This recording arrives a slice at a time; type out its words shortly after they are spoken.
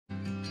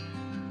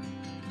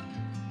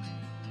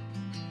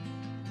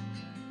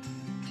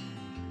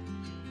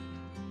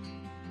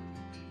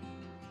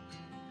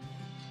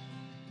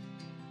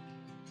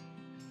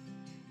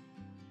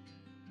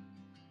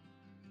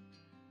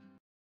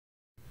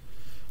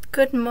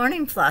Good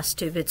morning,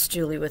 Flosstube. It's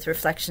Julie with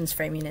Reflections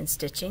Framing and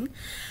Stitching.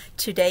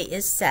 Today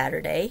is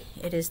Saturday.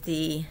 It is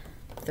the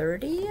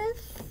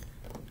 30th,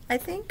 I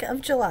think,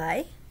 of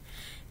July.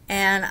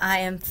 And I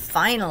am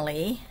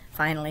finally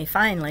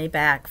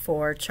back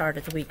for Chart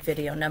of the Week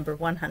video number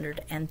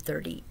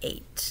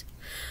 138.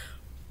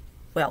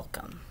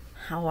 Welcome.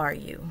 How are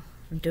you?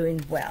 I'm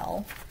doing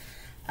well.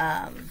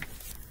 I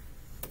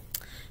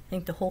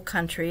think the whole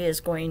country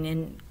is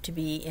going to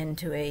be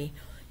into a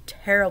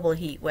terrible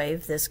heat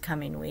wave this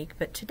coming week,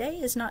 but today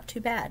is not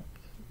too bad,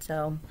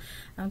 so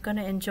I'm going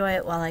to enjoy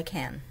it while I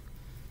can.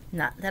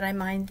 Not that I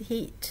mind the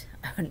heat.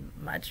 I would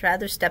much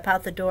rather step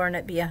out the door and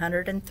it be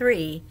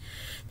 103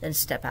 than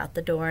step out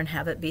the door and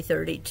have it be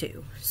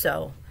 32,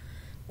 so,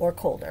 or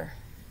colder.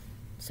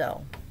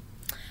 So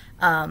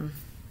I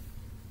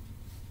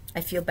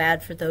feel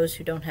bad for those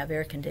who don't have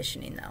air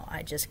conditioning, though.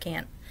 I just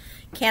can't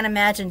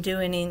imagine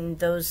doing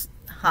those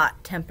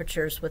hot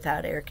temperatures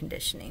without air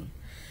conditioning.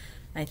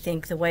 I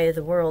think the way of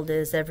the world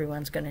is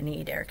everyone's going to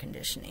need air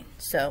conditioning.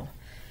 So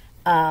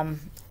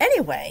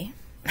anyway,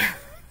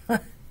 I'm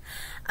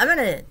going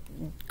to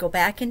go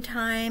back in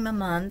time a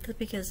month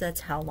because that's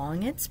how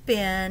long it's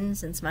been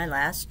since my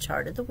last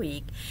Chart of the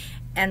Week,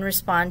 and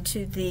respond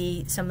to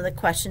some of the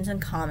questions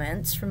and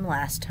comments from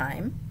last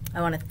time. I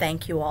want to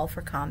thank you all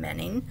for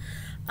commenting.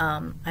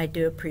 I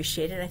do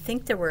appreciate it. I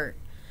think there were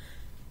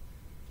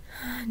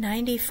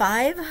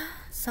 95,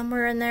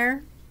 somewhere in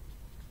there,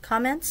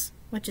 comments,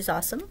 which is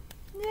awesome.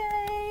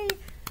 Yay!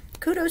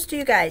 Kudos to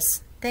you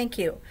guys. Thank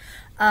you.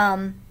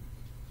 The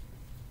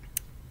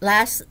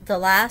last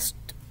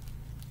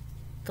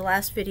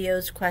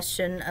video's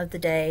question of the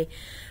day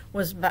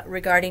was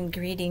regarding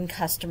greeting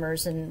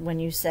customers, and when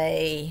you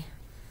say,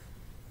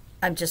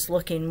 I'm just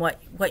looking,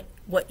 what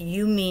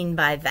you mean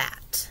by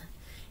that.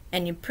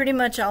 And you pretty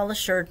much all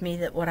assured me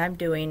that what I'm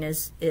doing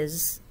is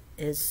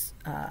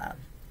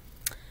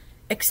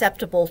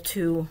acceptable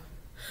to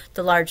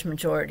the large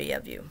majority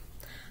of you.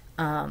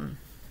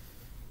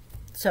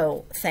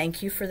 So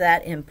thank you for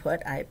that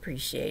input. I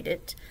appreciate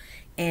it.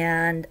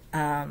 And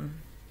I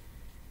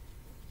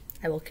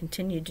will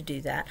continue to do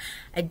that.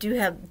 I do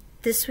have,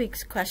 this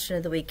week's question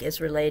of the week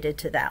is related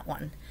to that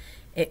one.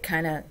 It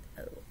kind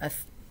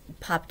of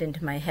popped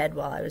into my head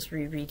while I was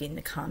rereading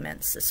the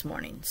comments this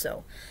morning.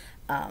 So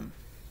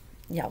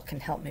y'all can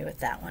help me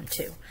with that one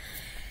too.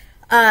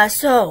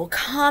 So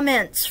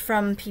comments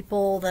from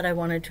people that I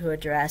wanted to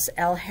address.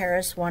 L.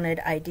 Harris wanted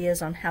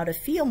ideas on how to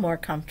feel more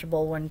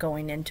comfortable when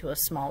going into a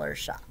smaller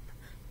shop.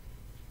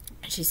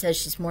 She says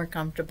she's more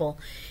comfortable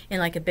in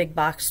like a big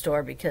box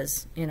store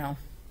because, you know,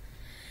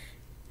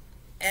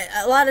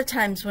 a lot of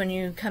times when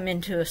you come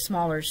into a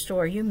smaller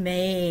store, you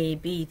may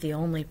be the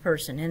only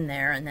person in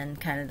there, and then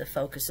kind of the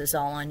focus is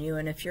all on you.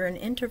 And if you're an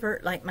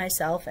introvert like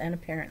myself, and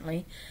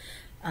apparently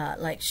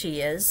like she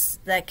is,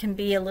 that can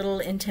be a little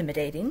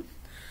intimidating.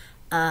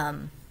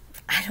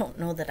 I don't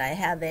know that I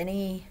have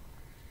any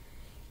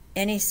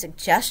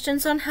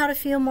suggestions on how to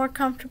feel more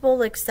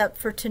comfortable, except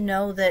for to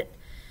know that,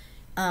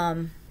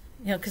 you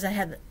know, because I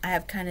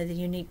have kind of the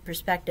unique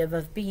perspective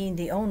of being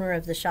the owner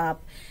of the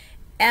shop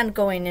and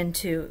going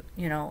into,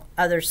 you know,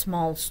 other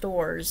small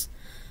stores,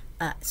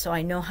 so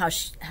I know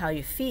how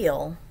you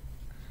feel.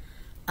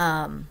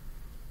 But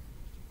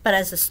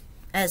as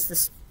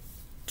the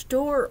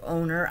store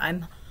owner,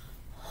 I'm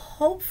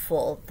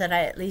hopeful that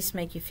I at least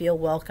make you feel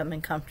welcome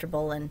and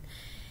comfortable, and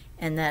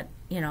that,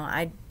 you know,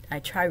 I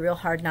try real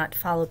hard not to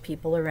follow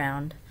people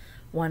around.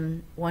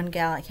 One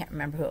gal, I can't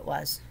remember who it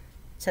was,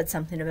 said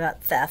something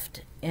about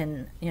theft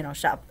in, you know,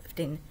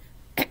 shoplifting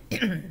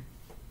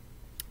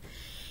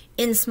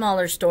in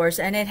smaller stores,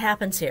 and it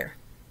happens here.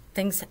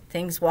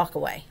 Things walk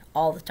away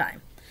all the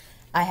time.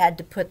 I had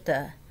to put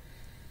the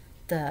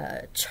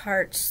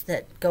charts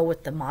that go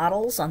with the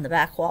models on the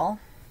back wall.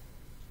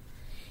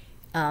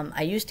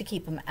 I used to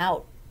keep them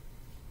out,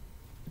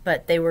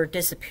 but they were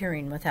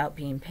disappearing without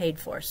being paid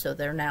for, so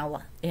they're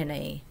now in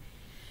a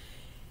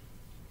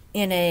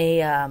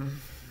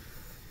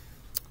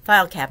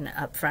file cabinet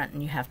up front,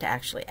 and you have to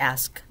actually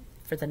ask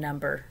for the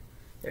number.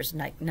 There's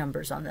like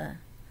numbers on the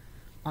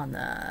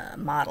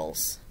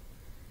models,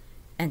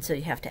 and so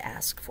you have to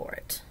ask for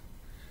it.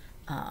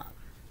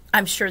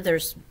 I'm sure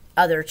there's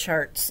other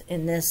charts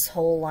in this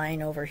whole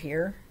line over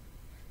here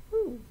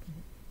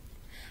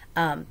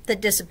that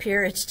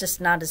disappear. It's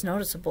just not as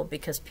noticeable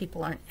because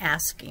people aren't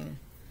asking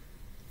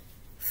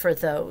for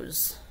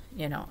those,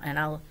 you know. And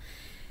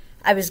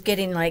I was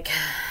getting like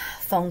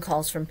phone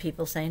calls from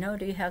people saying, oh,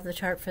 do you have the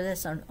chart for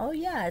this? And, oh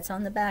yeah, it's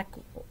on the back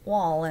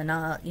wall, and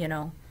you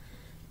know,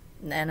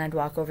 and I'd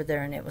walk over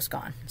there and it was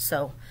gone.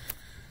 So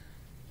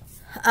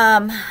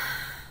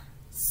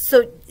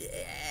so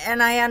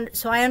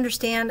I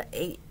understand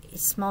a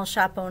small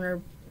shop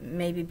owner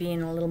maybe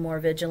being a little more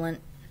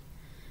vigilant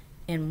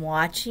in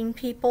watching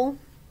people,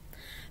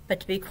 but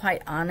to be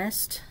quite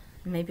honest,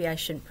 maybe I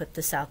shouldn't put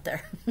this out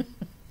there.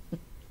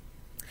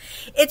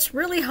 It's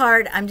really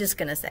hard. I'm just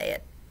gonna say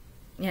it.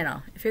 You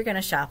know, if you're gonna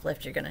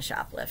shoplift, you're gonna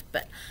shoplift,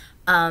 but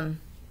no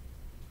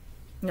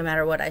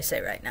matter what I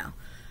say right now,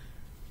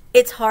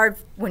 it's hard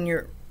when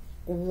you're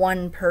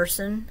one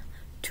person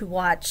to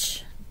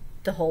watch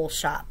the whole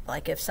shop.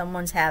 Like if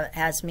someone's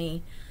has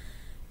me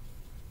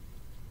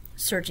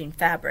searching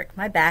fabric,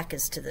 my back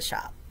is to the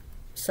shop.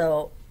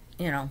 So,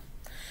 you know,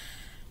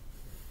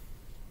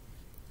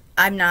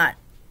 I'm not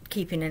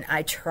keeping an,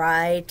 I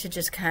try to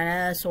just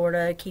kind of sort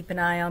of keep an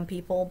eye on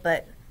people,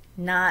 but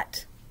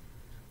not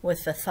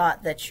with the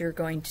thought that you're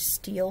going to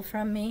steal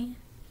from me,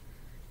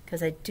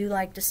 because I do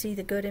like to see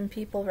the good in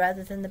people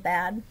rather than the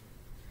bad.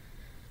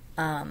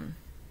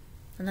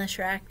 Unless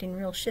you're acting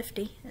real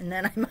shifty, and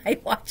then I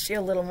might watch you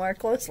a little more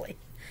closely.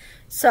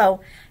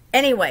 So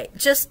anyway,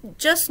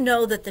 just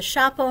know that the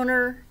shop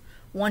owner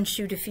wants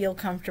you to feel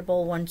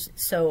comfortable.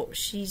 So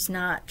she's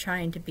not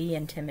trying to be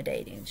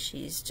intimidating.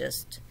 She's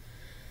just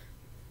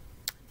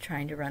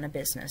trying to run a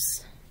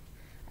business.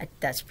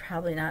 That's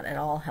probably not at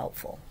all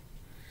helpful.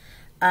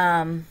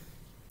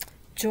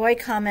 Joy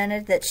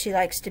commented that she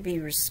likes to be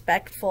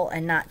respectful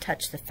and not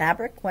touch the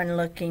fabric when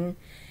looking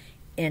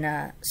in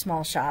a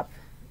small shop,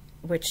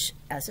 which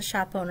as a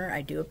shop owner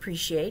I do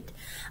appreciate.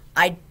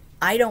 I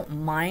don't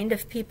mind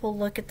if people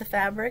look at the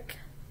fabric,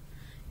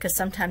 because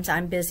sometimes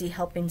I'm busy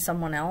helping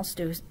someone else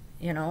do,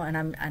 you know, and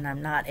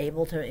I'm not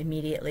able to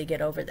immediately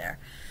get over there.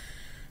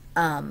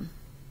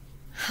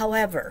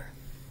 However,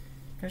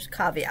 there's a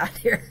caveat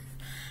here.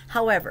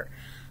 However,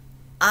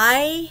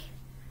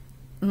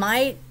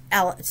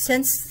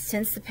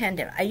 since the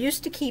pandemic, I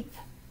used to keep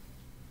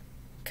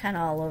kind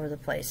of all over the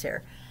place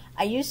here.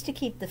 I used to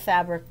keep the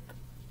fabric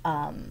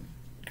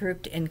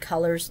grouped in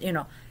colors, you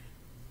know,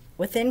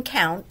 within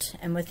count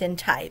and within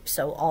type.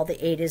 So all the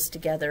Aidas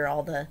together,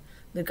 all the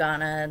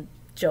Lugana,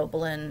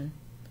 Jobelin,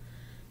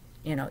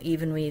 you know,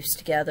 even weaves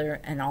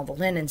together, and all the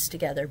linens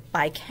together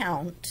by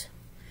count,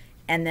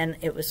 and then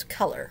it was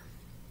color.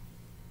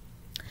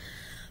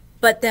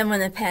 But then when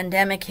the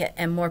pandemic hit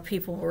and more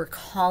people were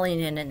calling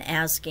in and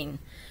asking,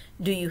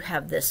 do you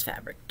have this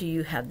fabric? Do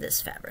you have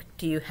this fabric?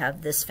 Do you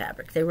have this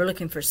fabric? They were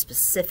looking for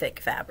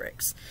specific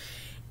fabrics.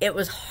 It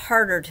was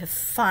harder to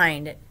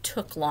find. It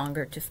took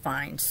longer to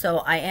find. So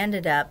I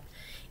ended up,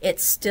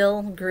 it's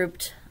still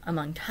grouped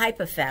among type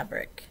of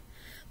fabric,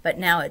 but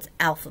now it's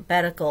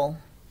alphabetical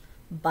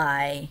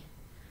by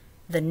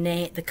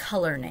the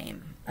color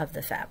name of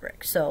the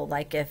fabric. So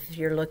like if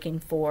you're looking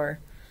for,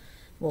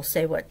 we'll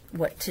say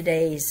what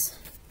today's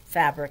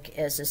fabric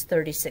is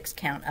 36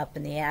 count Up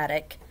in the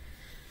Attic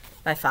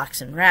by Fox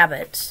and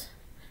Rabbit.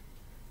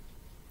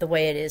 The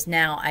way it is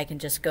now, I can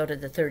just go to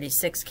the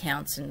 36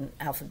 counts and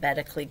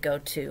alphabetically go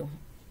to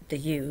the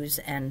U's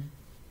and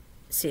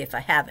see if I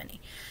have any.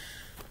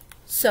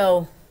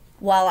 So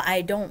while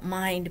I don't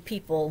mind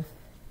people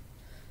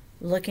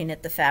looking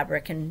at the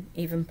fabric and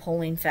even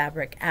pulling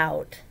fabric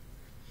out,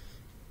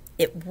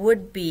 it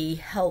would be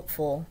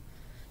helpful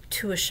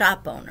to a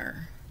shop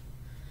owner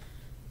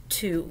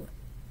to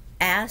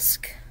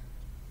ask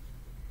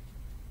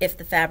if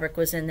the fabric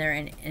was in there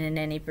in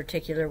any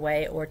particular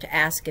way, or to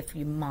ask if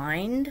you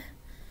mind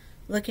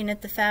looking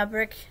at the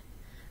fabric,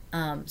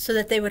 so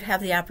that they would have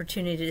the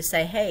opportunity to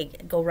say, hey,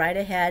 go right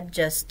ahead,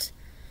 just,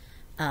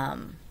 you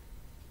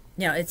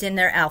know, it's in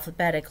there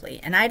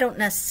alphabetically. And I don't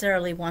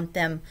necessarily want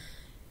them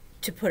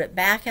to put it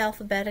back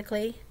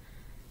alphabetically.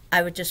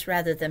 I would just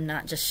rather them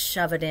not just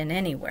shove it in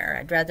anywhere.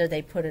 I'd rather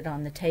they put it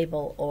on the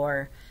table,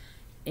 or,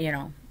 you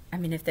know, I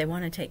mean, if they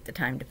want to take the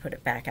time to put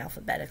it back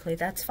alphabetically,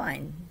 that's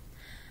fine.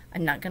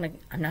 I'm not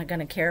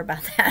gonna care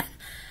about that,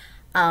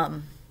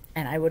 and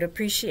I would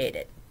appreciate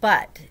it.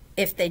 But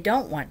if they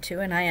don't want to,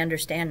 and I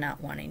understand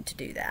not wanting to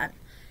do that,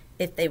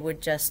 if they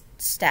would just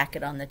stack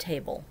it on the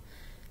table.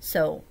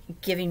 So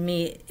giving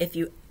me, if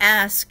you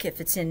ask if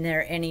it's in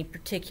there any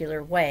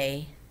particular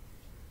way,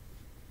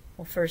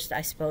 well, first,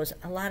 I suppose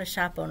a lot of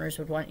shop owners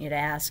would want you to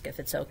ask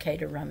if it's okay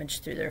to rummage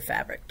through their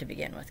fabric to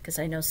begin with, because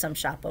I know some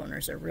shop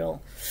owners are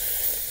real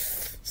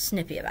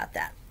snippy about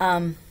that.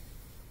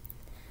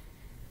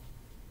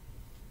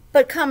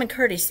 But common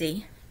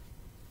courtesy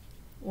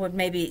would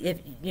maybe,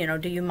 if you know,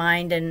 do you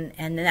mind,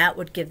 and that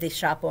would give the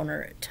shop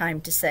owner time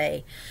to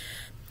say,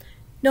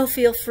 no,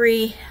 feel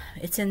free,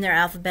 it's in there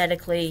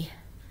alphabetically,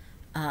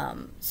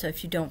 so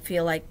if you don't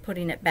feel like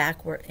putting it back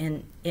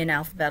in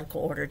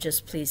alphabetical order,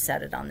 just please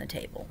set it on the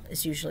table,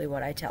 is usually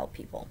what I tell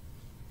people.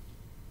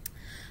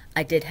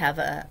 I did have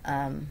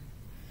a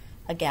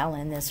gal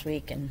in this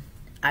week, and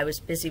I was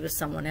busy with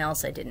someone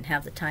else. I didn't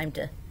have the time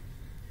to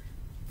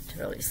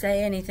really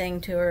say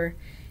anything to her,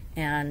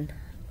 and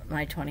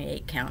my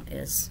 28 count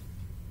is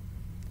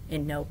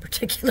in no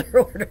particular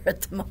order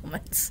at the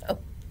moment. So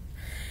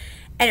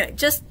anyway,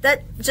 just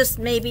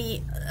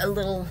maybe a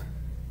little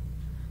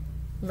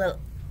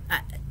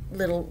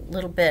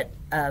bit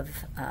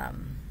of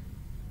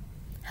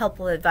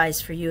helpful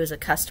advice for you as a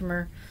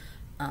customer,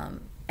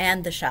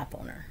 and the shop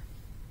owner,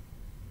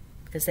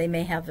 because they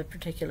may have a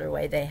particular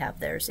way they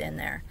have theirs in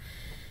there.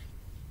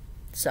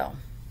 So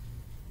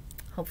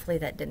hopefully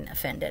that didn't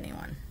offend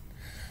anyone.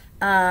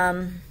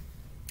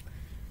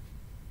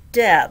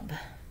 Deb,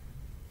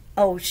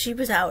 oh, she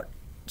was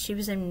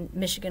in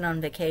Michigan on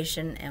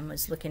vacation and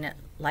was looking at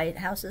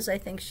lighthouses, I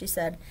think she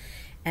said,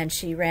 and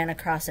she ran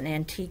across an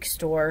antique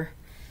store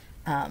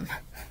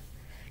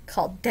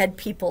called Dead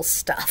People's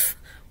Stuff,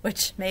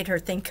 which made her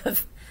think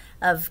of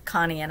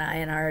Connie and I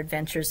and our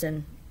adventures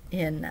in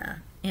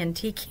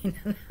antiquing.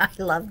 And I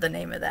love the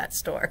name of that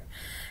store,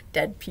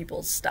 Dead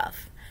People's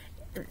Stuff,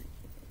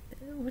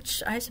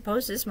 which I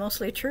suppose is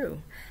mostly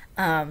true.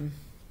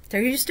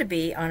 There used to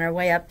be, on our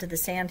way up to the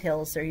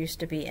Sandhills, there used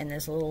to be in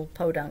this little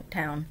podunk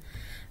town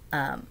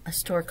a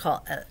store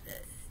called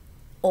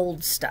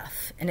Old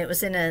Stuff, and it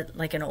was in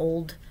like an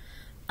old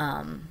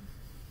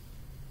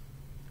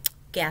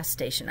gas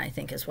station, I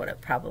think is what it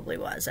probably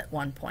was at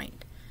one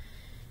point.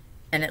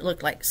 And it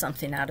looked like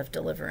something out of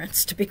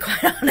Deliverance, to be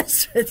quite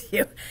honest with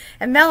you.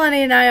 And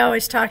Melanie and I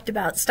always talked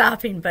about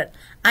stopping, but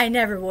I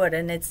never would,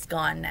 and it's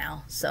gone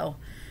now, so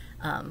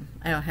I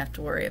don't have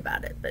to worry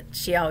about it. But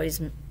she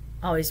always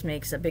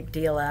makes a big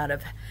deal out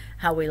of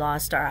how we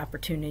lost our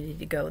opportunity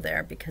to go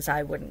there because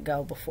I wouldn't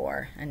go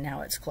before, and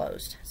now it's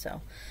closed.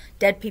 So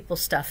Dead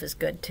People's Stuff is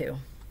good too.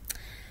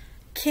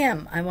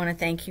 Kim, I want to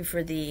thank you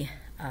for the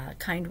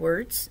kind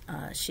words.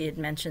 She had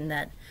mentioned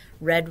that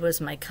red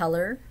was my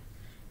color,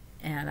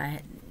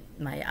 and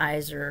my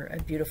eyes are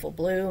a beautiful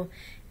blue,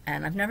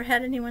 and I've never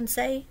had anyone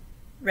say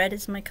red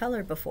is my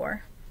color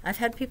before. I've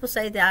had people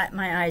say that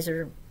my eyes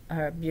are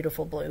a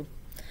beautiful blue.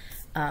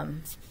 But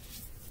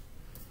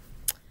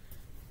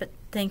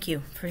thank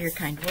you for your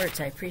kind words.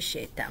 I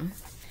appreciate them.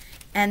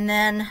 And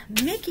then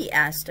Mickey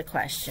asked a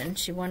question.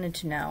 She wanted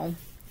to know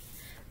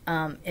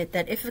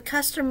that if a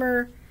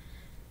customer,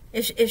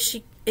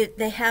 if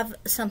they have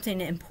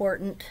something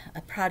important, a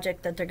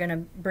project that they're going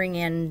to bring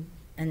in,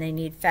 and they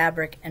need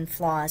fabric and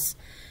floss,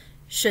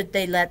 should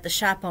they let the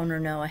shop owner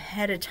know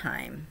ahead of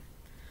time?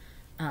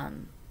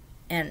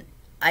 And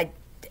I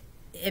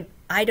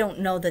don't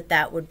know that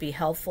that would be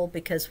helpful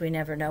because we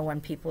never know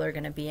when people are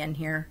going to be in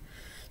here.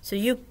 So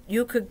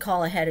you could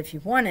call ahead if you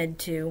wanted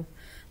to,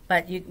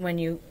 but when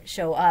you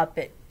show up,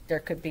 there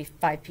could be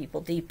 5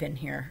 people deep in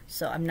here.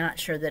 So I'm not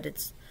sure that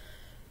it's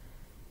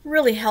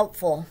really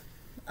helpful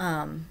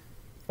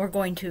or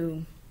going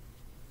to,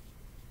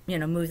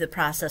 move the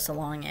process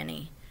along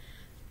any.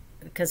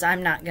 Because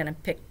I'm not going to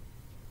pick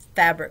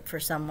fabric for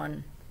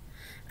someone.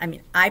 I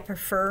mean, I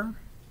prefer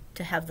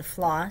to have the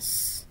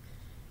floss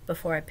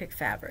before I pick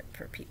fabric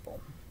for people.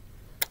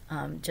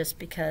 Just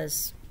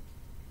because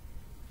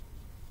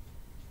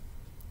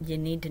you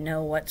need to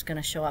know what's going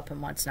to show up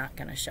and what's not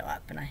going to show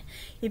up. And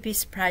you'd be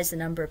surprised the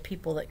number of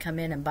people that come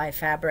in and buy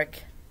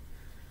fabric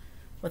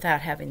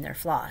without having their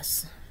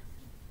floss.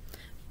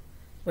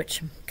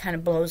 Which kind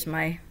of blows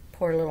my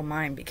poor little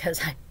mind because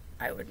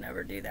I would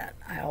never do that.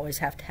 I always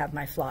have to have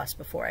my floss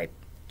before I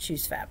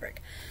choose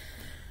fabric.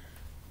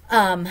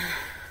 But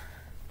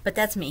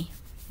that's me,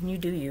 and you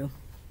do you.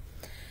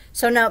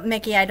 So no,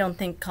 Mickey, I don't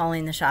think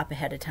calling the shop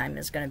ahead of time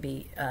is going to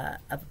be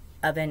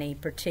of any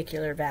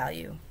particular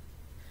value.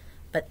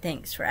 But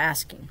thanks for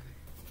asking.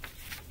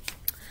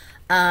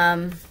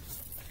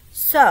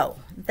 So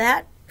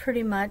that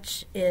pretty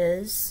much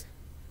is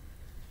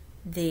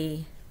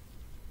the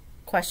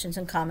questions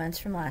and comments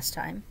from last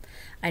time.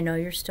 I know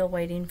you're still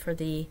waiting for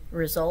the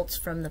results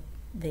from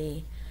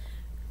the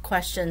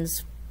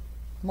questions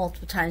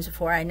multiple times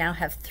before. I now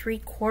have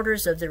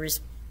 3/4 of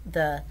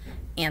the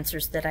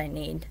answers that I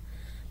need,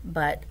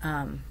 but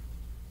I'm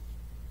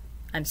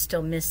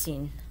still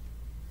missing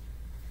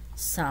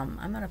some.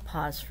 I'm going to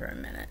pause for a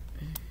minute.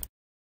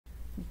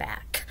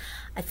 Back.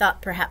 I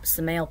thought perhaps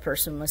the mail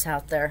person was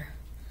out there.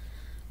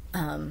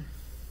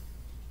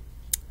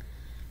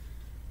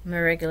 My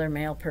regular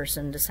mail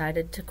person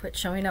decided to quit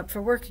showing up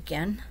for work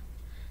again.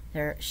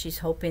 She's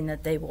hoping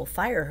that they will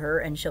fire her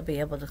and she'll be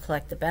able to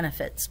collect the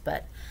benefits,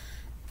 but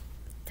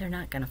they're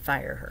not going to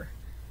fire her.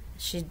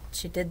 She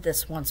did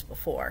this once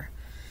before.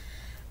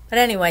 But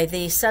anyway,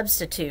 the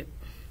substitute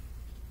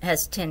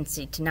has a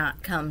tendency to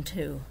not come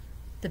to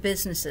the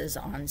businesses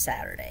on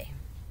Saturday.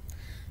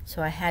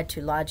 So I had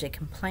to lodge a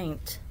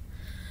complaint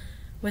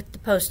with the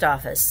post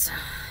office,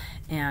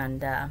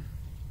 and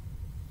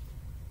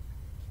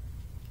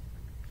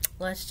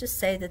let's just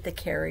say that the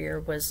carrier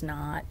was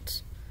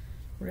not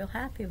real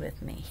happy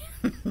with me.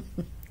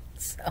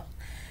 So,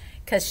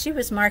 because she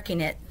was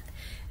marking it,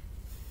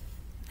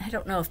 I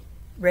don't know if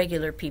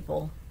regular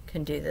people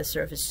can do this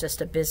or if it's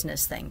just a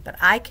business thing, but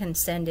I can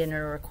send in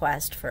a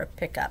request for a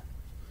pickup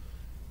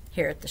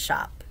here at the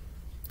shop.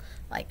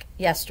 Like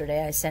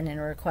yesterday, I sent in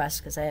a request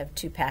because I have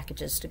 2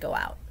 packages to go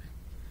out.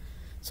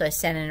 So I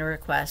sent in a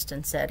request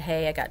and said,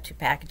 hey, I got 2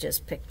 packages,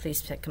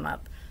 please pick them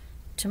up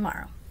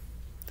tomorrow.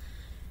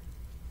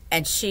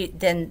 And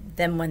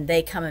then when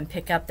they come and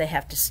pick up, they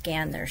have to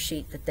scan their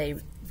sheet that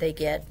they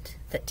get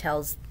that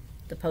tells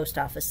the post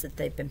office that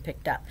they've been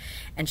picked up.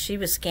 And she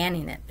was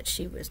scanning it, but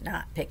she was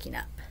not picking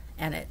up,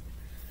 and it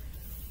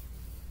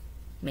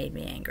made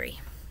me angry.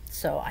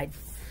 So I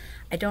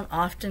don't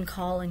often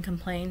call and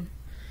complain,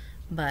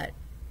 but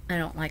I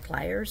don't like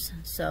liars.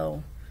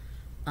 So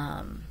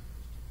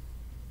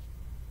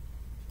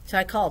so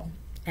I called,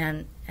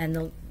 and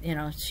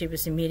she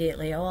was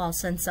immediately, oh, I'll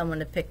send someone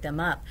to pick them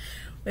up,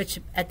 which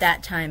at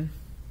that time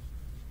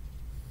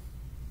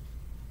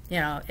you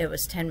know, it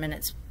was 10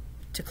 minutes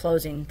to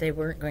closing. They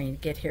weren't going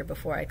to get here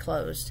before I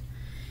closed.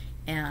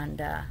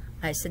 And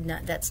I said, no,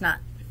 that's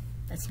not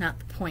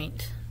the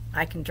point.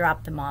 I can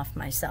drop them off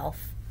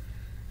myself.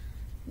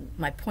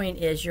 My point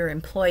is your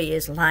employee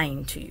is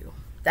lying to you.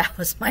 That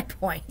was my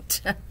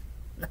point.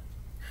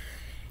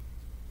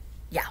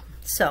 Yeah,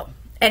 so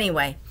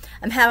anyway,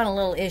 I'm having a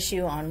little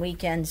issue on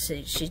weekends.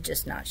 She's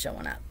just not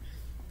showing up.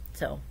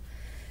 So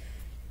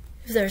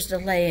if there's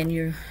delay in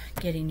you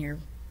getting your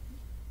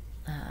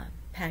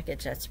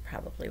package, that's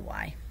probably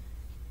why.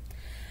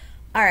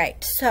 All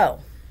right, so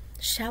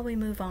shall we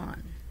move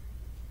on?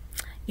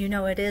 You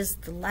know, it is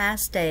the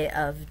last day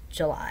of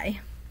July.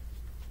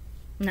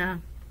 No,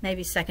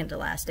 maybe second to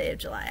last day of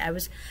July.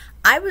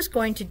 I was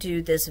going to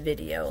do this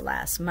video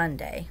last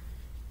Monday.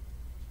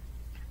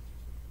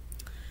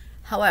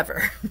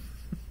 However,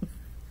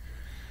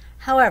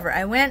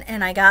 I went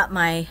and I got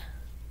my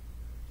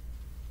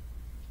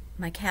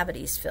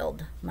cavities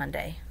filled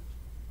Monday.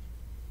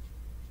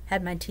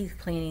 Had my teeth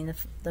cleaning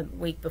the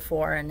week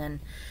before, and then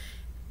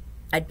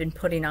I'd been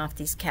putting off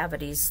these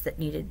cavities that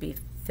needed to be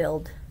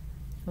filled.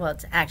 Well,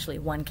 it's actually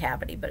one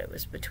cavity, but it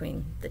was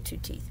between the two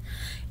teeth.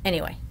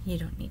 Anyway, you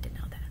don't need to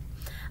know that.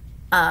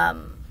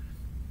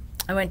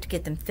 I went to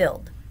get them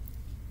filled,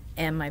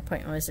 and my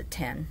appointment was at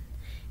 10.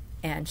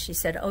 And she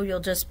said, oh, you'll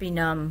just be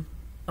numb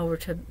over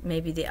to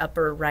maybe the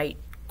upper right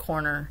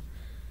corner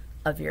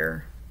of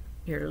your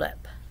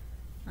lip.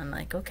 I'm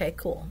like, okay,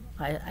 cool.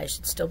 I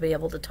should still be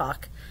able to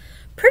talk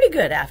pretty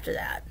good after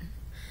that.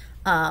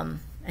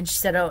 And she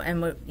said, oh,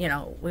 and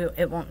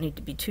it won't need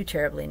to be too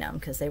terribly numb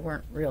because they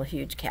weren't real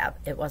huge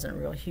it wasn't a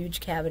real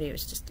huge cavity. It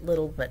was just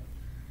little, but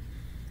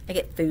I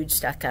get food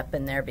stuck up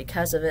in there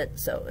because of it,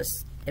 so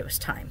it was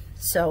time.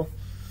 So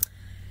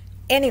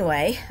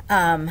anyway,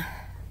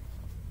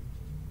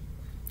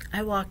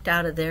 I walked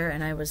out of there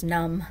and I was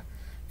numb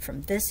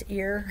from this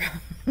ear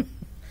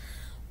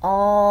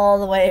all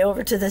the way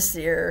over to this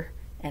ear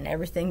and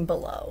everything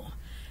below.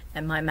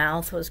 And my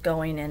mouth was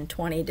going in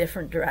 20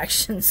 different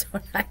directions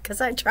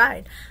because I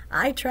tried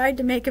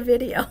to make a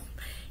video.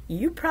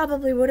 You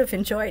probably would have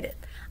enjoyed it.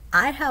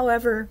 I,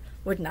 however,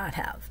 would not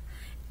have.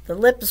 The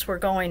lips were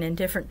going in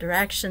different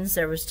directions.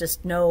 There was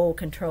just no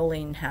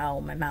controlling how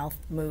my mouth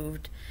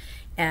moved.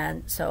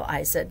 And so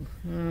I said,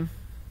 no,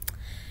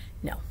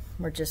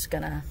 we're just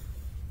gonna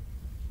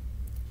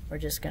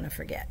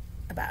forget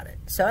about it.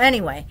 So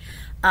anyway,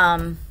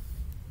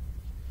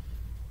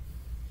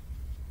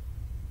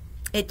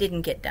 it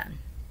didn't get done.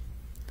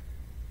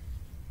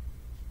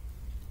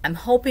 I'm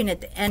hoping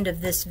at the end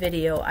of this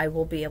video I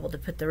will be able to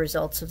put the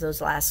results of those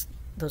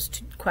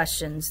two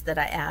questions that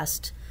I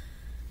asked.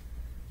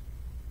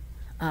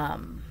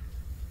 Like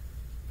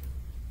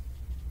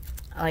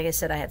I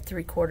said, I have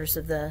three-quarters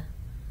of the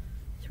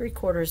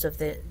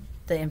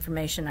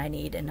information I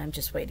need, and I'm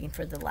just waiting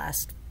for the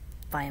last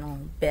final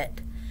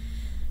bit,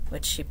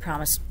 which she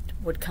promised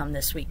would come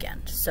this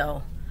weekend.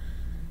 So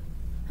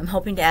I'm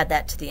hoping to add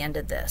that to the end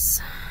of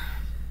this.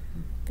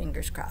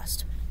 Fingers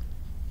crossed.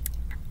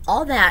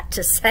 All that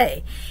to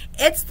say,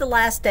 it's the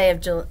last day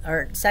of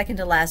second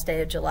to last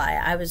day of July.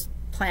 I was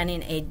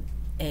planning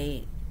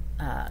a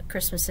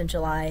Christmas in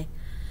July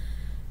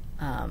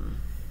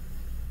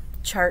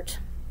chart.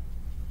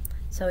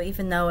 So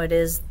even though it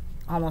is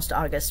almost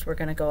August, we're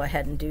going to go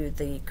ahead and do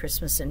the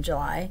Christmas in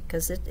July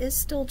because it is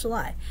still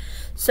July.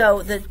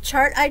 So the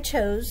chart I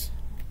chose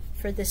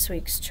for this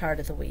week's chart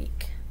of the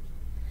week,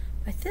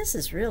 but this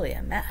is really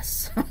a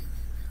mess.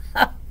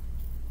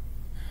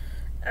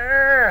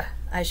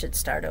 I should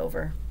start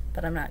over,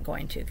 but I'm not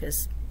going to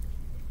because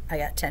I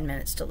got 10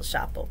 minutes till the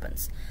shop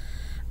opens.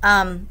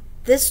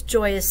 This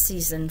Joyous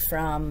season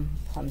from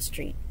Plum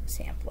Street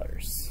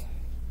Samplers.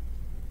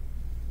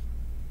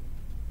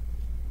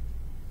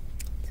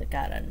 So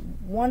got a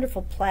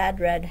wonderful plaid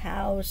red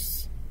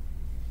house,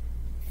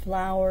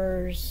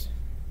 flowers,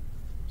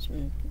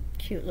 some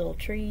cute little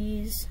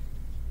trees,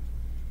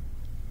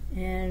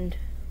 and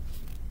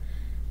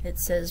it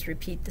says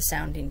repeat the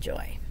sounding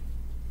joy.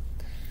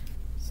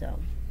 So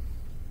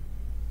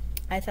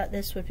I thought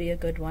this would be a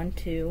good one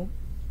to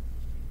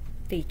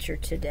feature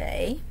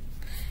today.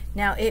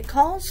 Now it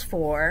calls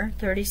for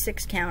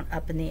 36 count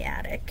Up in the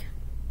Attic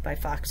by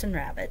Fox and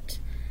Rabbit.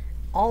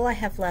 All I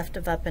have left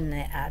of Up in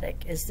the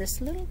Attic is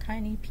this little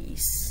tiny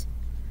piece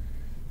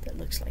that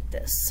looks like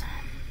this.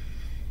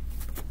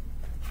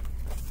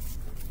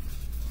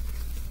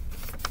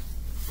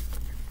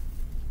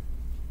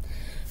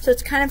 So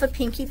it's kind of a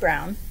pinky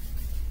brown.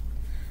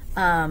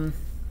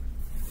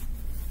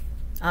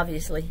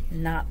 Obviously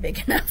not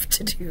big enough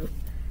to do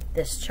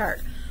this chart,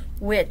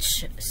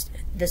 which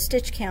the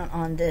stitch count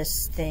on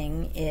this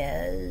thing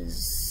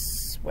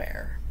is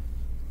where?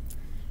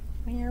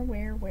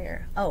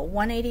 Oh,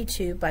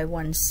 182 by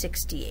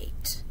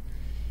 168.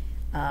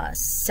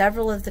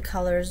 Several of the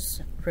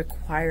colors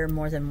require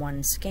more than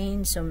one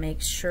skein, so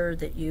make sure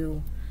that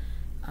you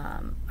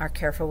are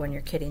careful when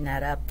you're kitting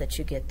that up, that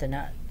you get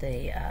the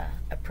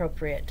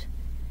appropriate.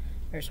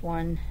 There's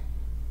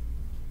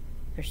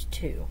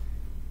two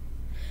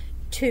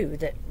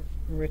that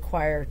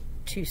require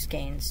 2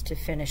 skeins to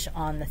finish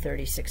on the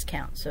 36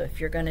 count. So if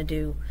you're going to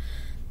do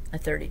a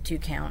 32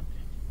 count,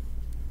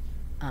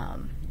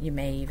 you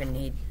may even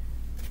need,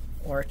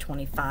 or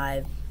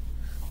 25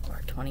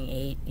 or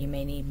 28, you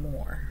may need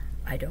more.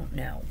 I don't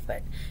know,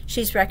 but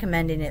she's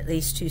recommending at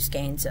least 2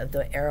 skeins of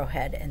the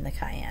Arrowhead and the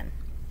Cayenne.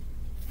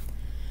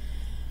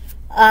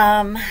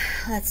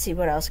 Let's see,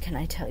 what else can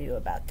I tell you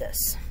about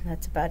this?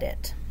 That's about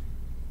it.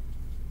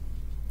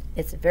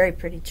 It's a very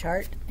pretty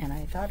chart, and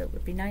I thought it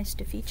would be nice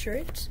to feature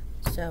it.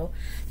 So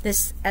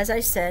this, as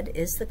I said,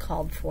 is the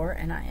called for,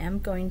 and I am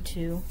going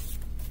to,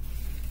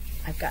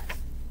 I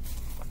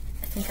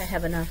think I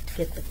have enough to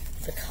get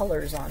the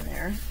colors on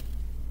there.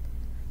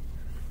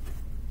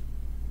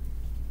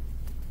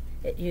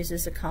 It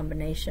uses a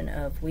combination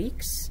of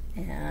Weeks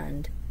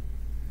and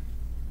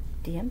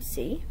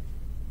DMC.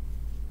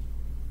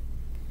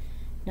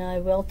 Now I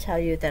will tell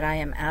you that I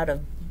am out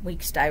of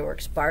Weeks Dye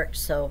Works bark,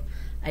 so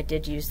I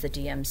did use the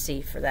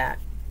DMC for that.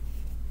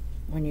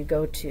 When you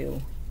go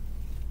to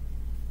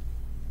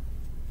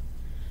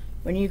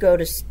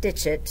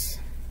stitch it,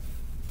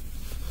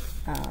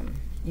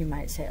 you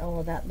might say, oh,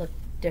 well, that looked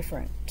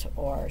different,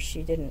 or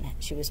she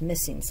was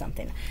missing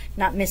something.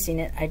 Not missing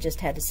it, I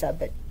just had to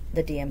sub it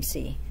the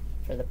DMC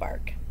for the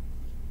bark.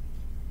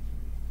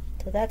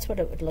 So that's what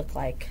it would look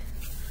like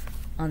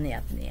on the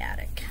Up in the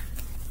Attic.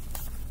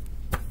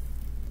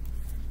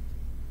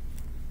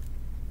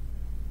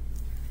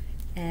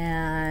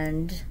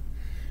 And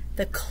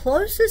the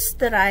closest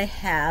that I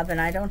have, and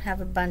I don't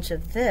have a bunch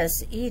of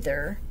this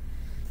either,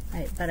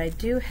 but I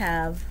do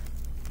have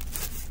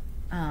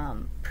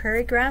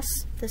Prairie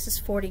Grass. This is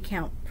 40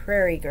 count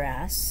Prairie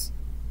Grass,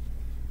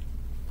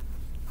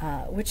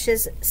 which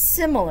is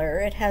similar.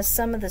 It has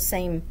some of the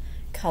same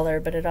color,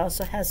 but it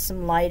also has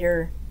some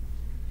lighter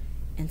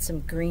and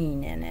some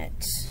green in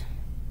it.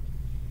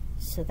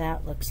 So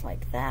that looks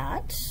like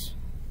that.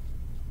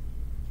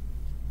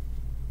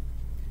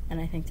 And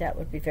I think that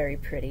would be very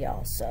pretty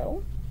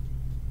also.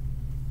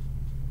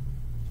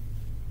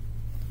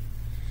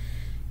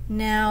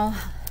 Now,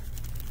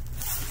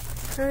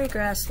 Prairie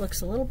Grass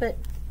looks a little bit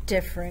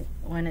different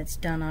when it's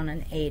done on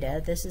an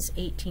Aida. This is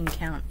 18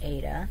 count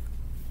Aida.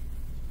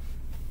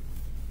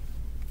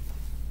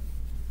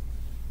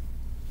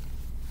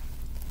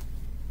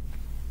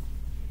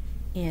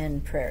 In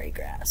Prairie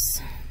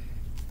Grass.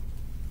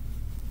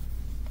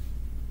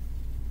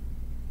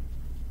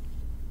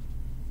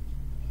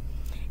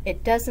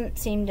 It doesn't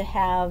seem to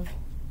have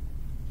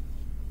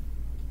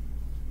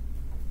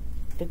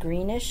the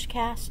greenish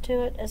cast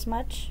to it as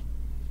much,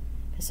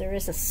 because there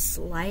is a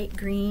slight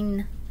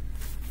green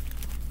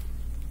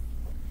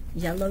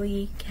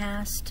yellowy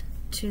cast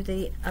to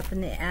the Up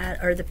in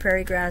the or the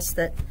Prairie Grass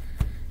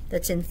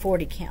that's in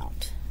 40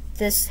 count.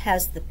 This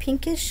has the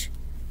pinkish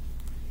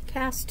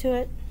cast to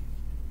it.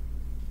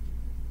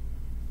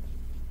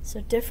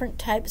 So different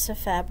types of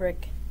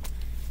fabric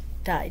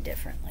dye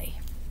differently.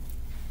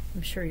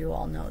 I'm sure you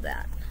all know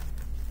that.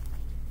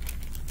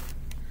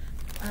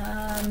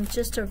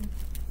 Just a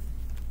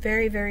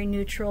very, very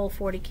neutral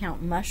 40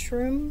 count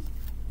mushroom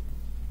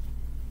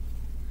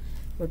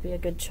would be a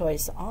good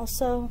choice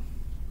also.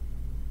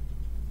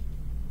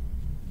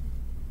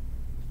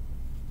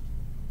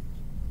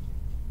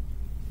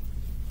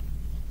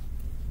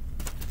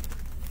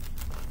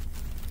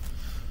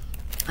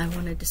 I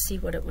wanted to see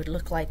what it would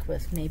look like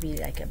with maybe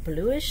like a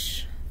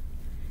bluish.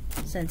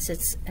 Since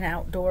it's an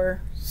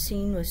outdoor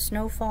scene with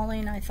snow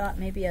falling, I thought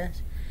maybe a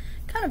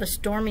kind of a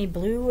stormy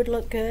blue would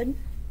look good.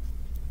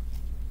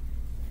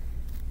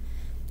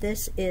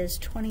 This is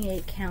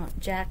 28 count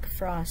Jack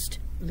Frost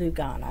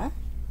Lugana.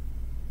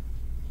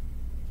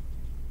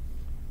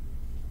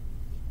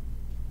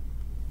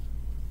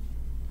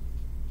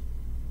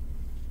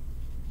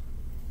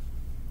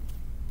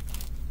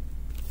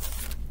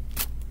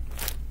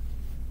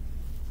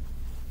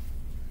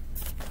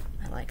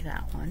 I like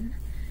that one.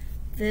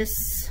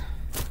 This,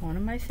 one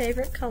of my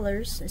favorite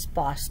colors, is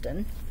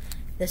Boston.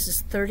 This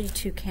is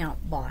 32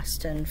 count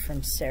Boston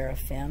from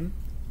Seraphim.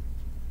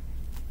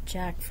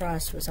 Jack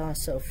Frost was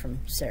also from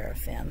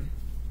Seraphim.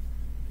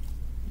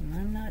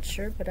 I'm not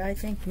sure, but I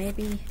think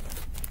maybe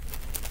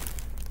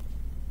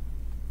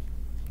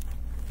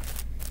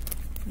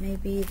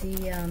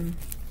the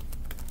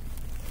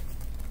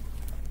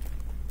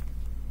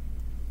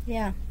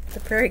yeah, the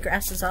Prairie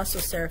Grass is also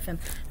Seraphim.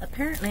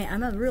 Apparently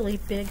I'm a really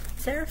big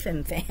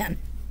Seraphim fan.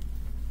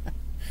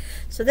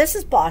 So this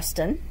is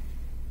Boston.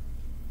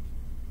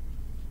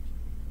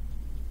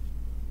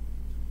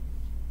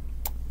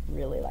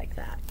 Really like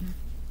that.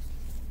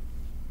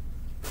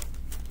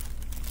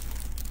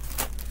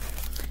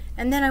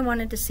 And then I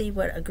wanted to see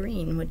what a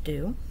green would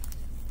do.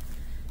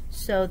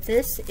 So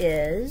this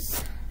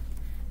is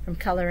from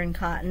Color and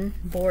Cotton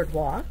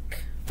Boardwalk.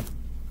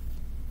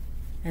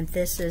 And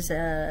this is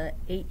a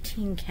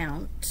 18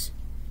 count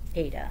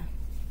Aida.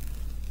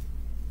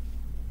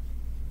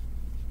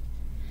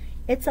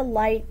 It's a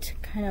light,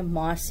 kind of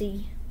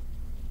mossy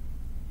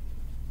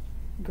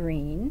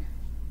green.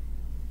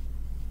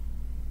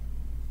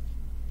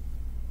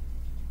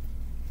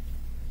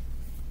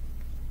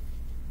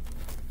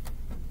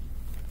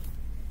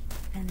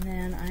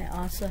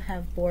 also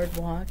have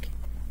Boardwalk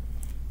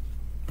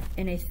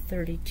in a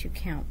 32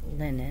 count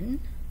linen.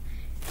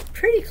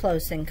 Pretty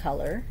close in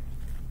color.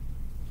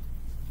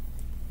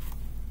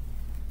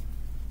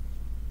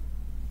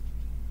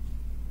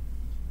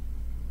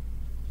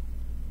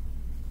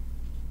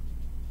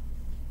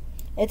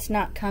 It's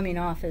not coming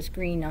off as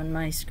green on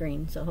my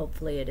screen, so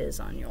hopefully it is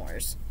on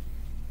yours.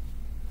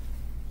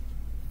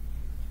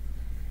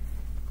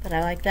 But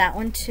I like that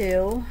one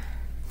too.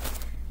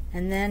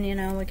 And then, you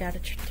know, we got to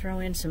throw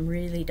in some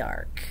really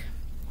dark,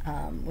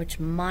 which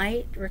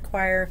might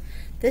require,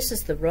 this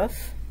is the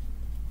roof.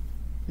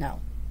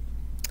 No,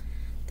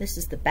 this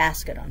is the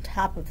basket on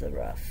top of the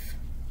roof.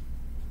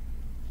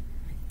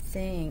 I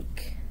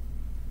think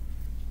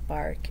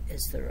bark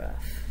is the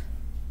roof.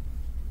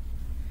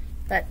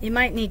 But you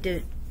might need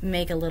to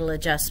make a little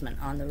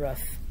adjustment on the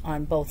roof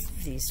on both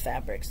of these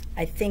fabrics.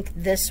 I think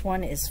this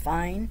one is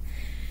fine.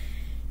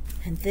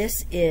 And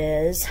this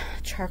is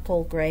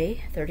charcoal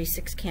gray,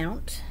 36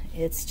 count.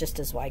 It's just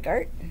a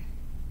Zweigart.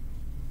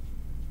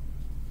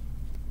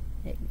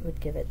 It would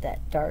give it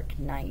that dark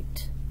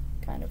night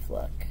kind of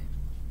look.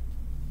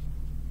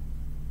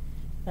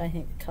 But I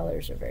think the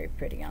colors are very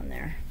pretty on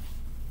there.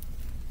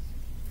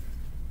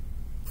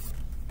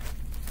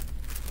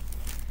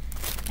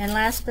 And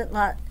last but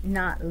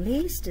not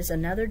least is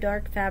another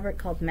dark fabric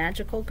called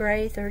Magical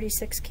Gray,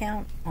 36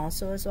 count,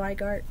 also a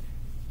Zweigart.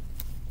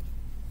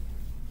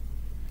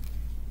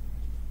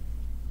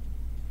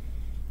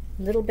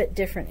 A little bit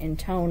different in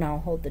tone. I'll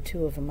hold the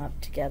two of them up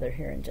together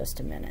here in just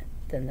a minute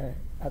than the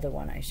other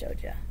one I showed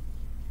you.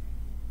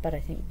 But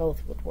I think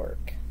both would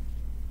work.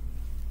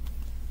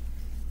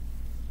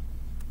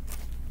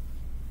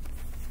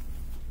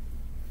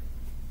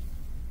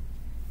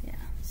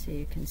 So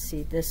you can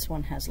see this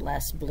one has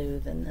less blue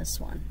than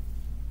this one.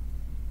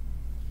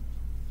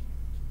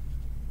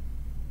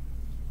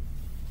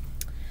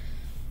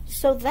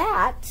 So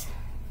that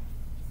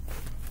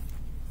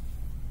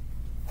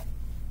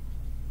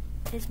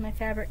is my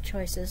fabric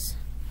choices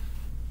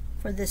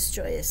for this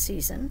joyous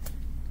season.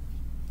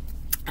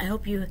 I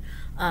hope you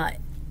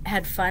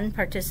had fun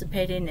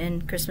participating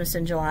in Christmas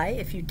in July.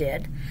 If you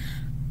did,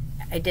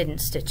 I didn't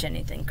stitch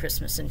anything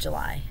Christmas in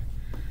July.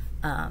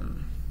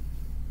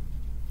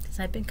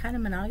 I've been kind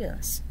of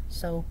monogamous,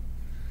 so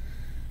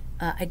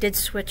I did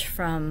switch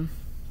from,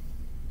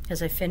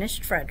 because I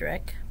finished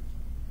Frederick,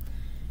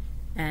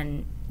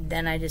 and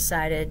then I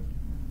decided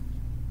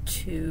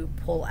to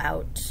pull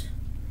out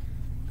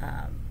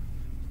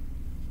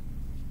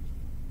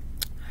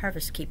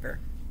Harvest Keeper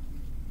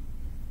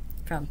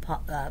from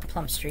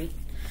Plum Street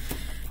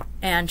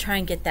and try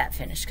and get that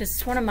finished, because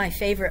it's one of my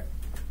favorite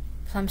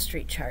Plum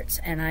Street charts,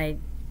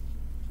 and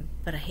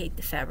but I hate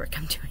the fabric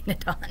I'm doing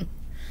it on.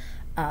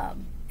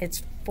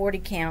 It's 40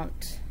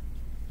 count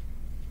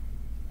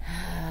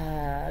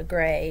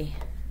gray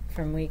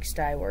from Weeks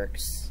Dye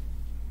Works,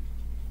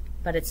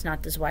 but it's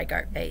not the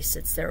Zweigart base.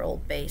 It's their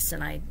old base,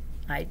 and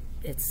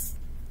it's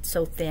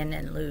so thin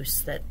and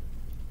loose that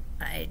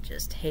I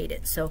just hate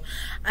it. So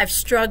I've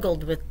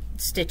struggled with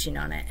stitching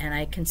on it, and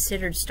I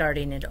considered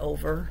starting it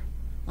over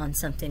on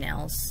something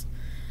else,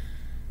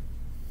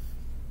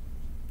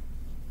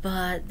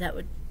 but that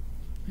would,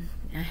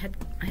 I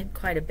had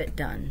quite a bit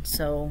done.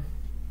 So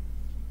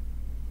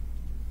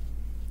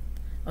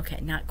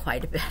okay, not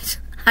quite a bit.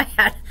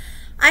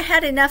 I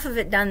had enough of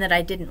it done that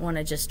I didn't want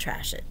to just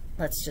trash it.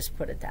 Let's just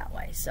put it that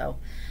way. So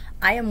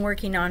I am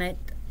working on it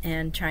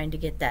and trying to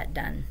get that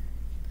done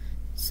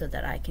so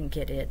that I can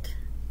get it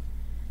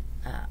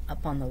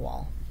up on the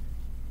wall.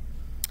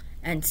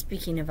 And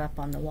speaking of up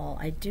on the wall,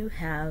 I do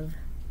have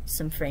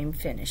some frame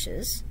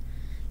finishes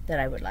that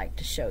I would like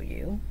to show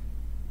you.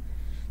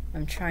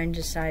 I'm trying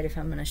to decide if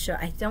I'm going to show.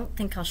 I don't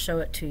think I'll show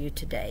it to you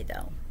today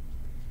though,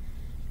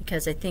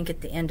 because I think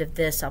at the end of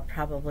this I'll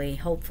probably,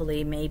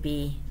 hopefully,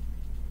 maybe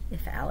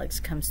if Alex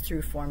comes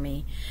through for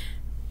me,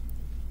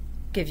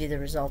 give you the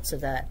results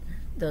of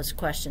those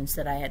questions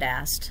that I had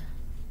asked.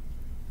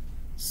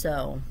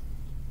 So,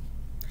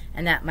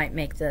 and that might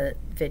make the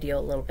video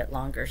a little bit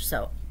longer,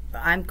 so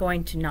I'm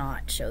going to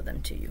not show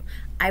them to you.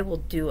 I will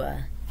do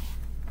a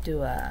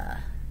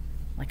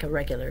like a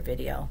regular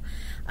video.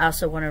 I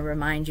also want to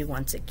remind you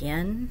once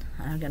again,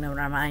 I'm going to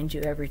remind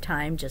you every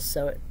time just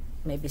so it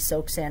maybe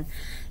soaks in,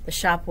 the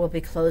shop will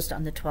be closed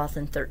on the 12th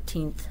and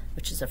 13th,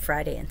 which is a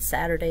Friday and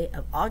Saturday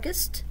of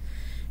August,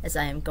 as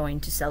I am going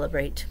to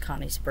celebrate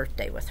Connie's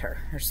birthday with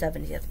her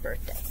 70th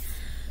birthday.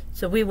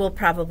 So we will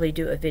probably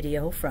do a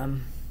video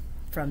from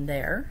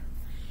there,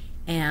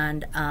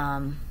 and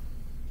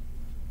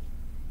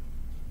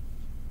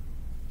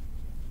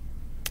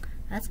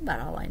that's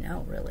about all I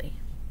know, really.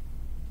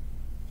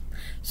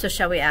 So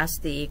shall we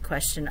ask the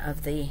question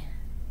of the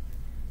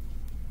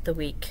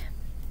week,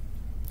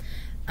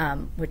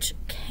 which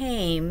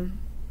came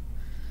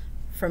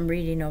from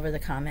reading over the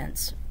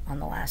comments on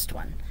the last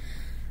one.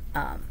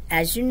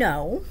 As you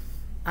know,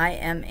 I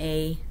am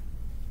a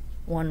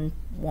one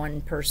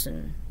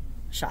person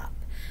shop.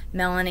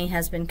 Melanie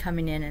has been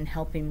coming in and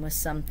helping with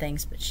some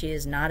things, but she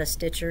is not a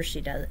stitcher.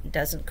 She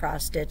doesn't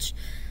cross stitch.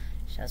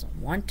 She doesn't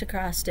want to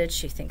cross stitch.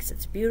 She thinks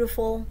it's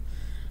beautiful,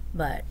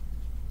 but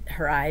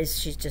her eyes,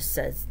 she just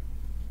says,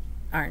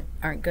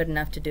 aren't good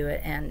enough to do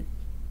it, and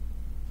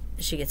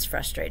she gets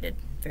frustrated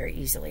very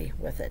easily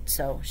with it.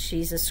 So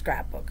she's a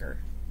scrapbooker,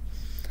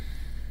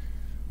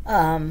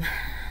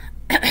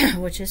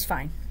 which is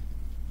fine.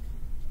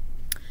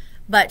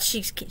 But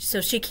she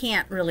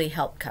can't really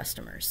help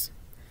customers.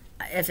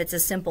 If it's a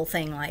simple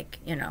thing like,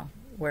 you know,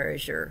 where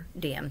is your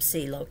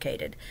DMC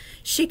located,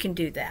 she can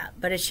do that.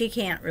 But she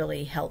can't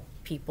really help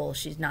people.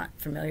 She's not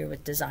familiar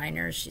with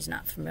designers. She's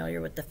not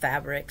familiar with the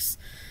fabrics.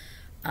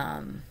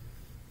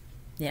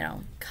 You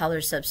know,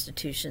 color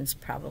substitutions,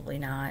 probably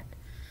not.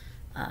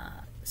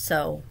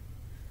 So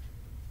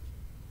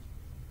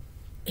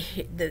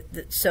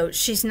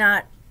she's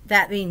not,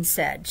 that being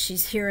said,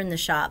 she's here in the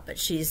shop, but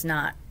she's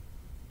not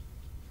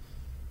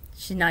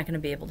going to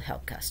be able to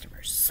help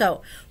customers.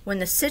 So when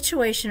the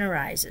situation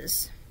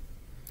arises,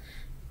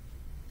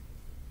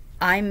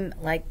 I'm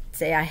like,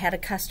 say I had a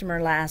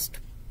customer last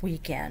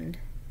weekend,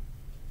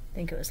 I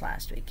think it was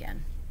last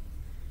weekend,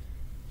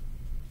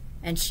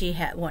 and she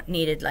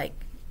needed like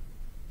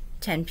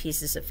 10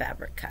 pieces of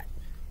fabric cut.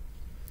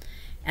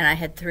 And I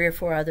had 3 or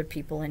 4 other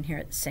people in here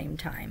at the same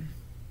time.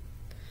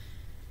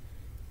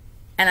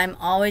 And I'm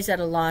always at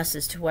a loss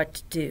as to what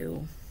to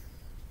do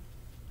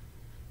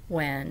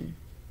when,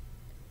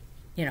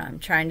 you know, I'm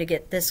trying to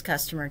get this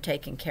customer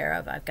taken care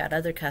of. I've got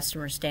other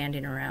customers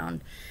standing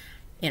around.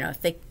 You know,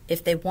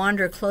 if they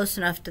wander close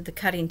enough to the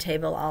cutting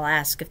table, I'll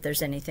ask if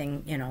there's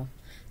anything, you know,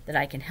 that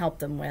I can help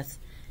them with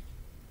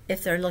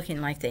if they're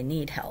looking like they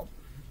need help.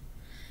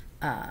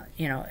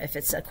 You know, if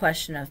it's a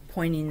question of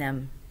pointing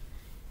them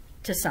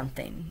to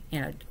something, you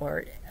know,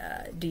 or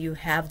do you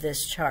have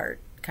this chart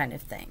kind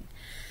of thing.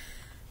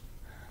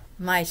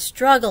 My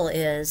struggle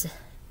is,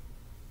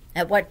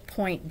 at what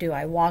point do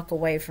I walk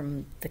away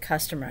from the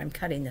customer I'm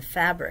cutting the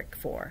fabric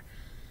for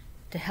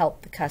to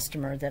help the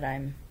customer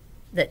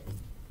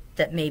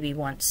that maybe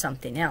wants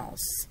something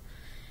else.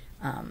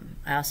 I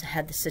also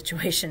had the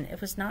situation, it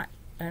was not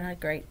a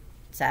great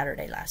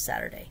Saturday, last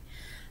Saturday.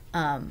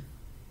 I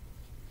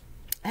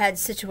had a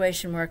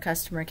situation where a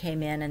customer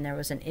came in and there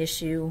was an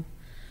issue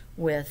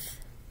with,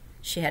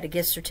 she had a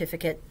gift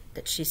certificate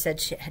that she said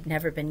she had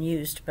never been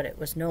used, but it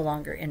was no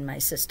longer in my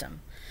system,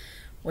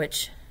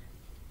 which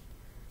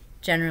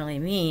generally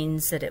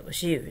means that it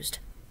was used.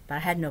 But I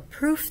had no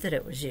proof that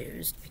it was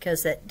used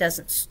because it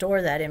doesn't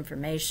store that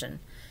information.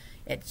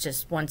 It's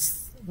just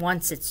once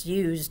it's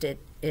used,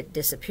 it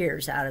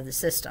disappears out of the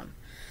system.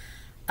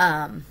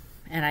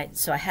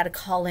 So I had to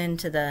call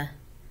into the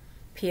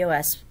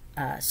POS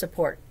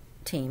support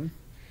team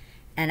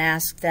and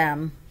ask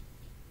them,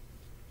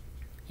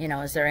 you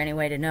know, is there any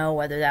way to know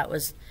whether that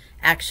was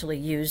actually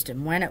used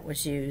and when it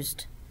was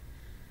used?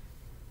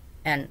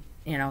 And,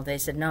 you know, they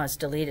said, no, it's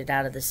deleted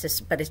out of the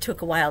system. But it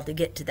took a while to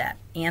get to that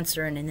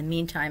answer, and in the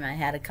meantime, I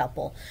had a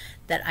couple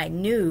that I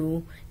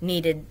knew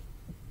needed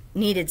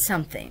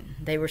something.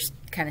 They were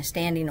kind of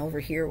standing over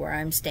here where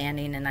I'm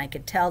standing, and I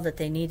could tell that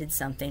they needed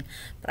something.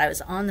 But I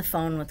was on the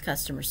phone with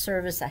customer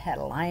service. I had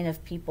a line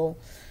of people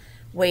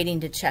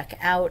waiting to check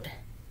out,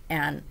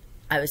 and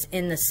I was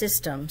in the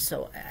system,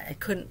 so I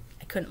couldn't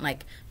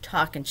like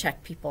talk and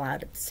check people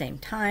out at the same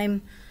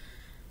time,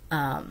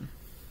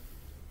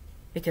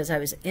 because I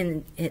was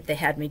in it. They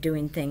had me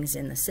doing things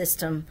in the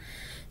system.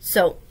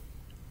 So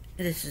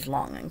this is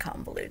long and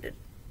convoluted.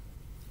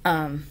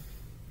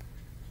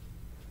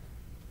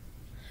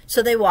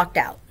 So they walked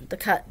out.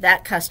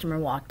 That customer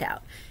walked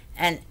out,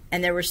 and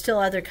there were still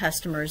other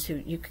customers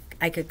who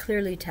I could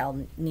clearly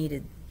tell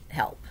needed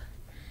help.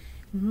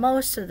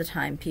 Most of the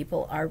time,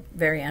 people are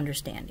very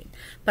understanding.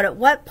 But at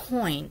what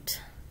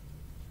point,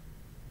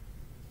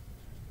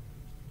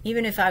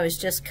 even if I was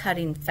just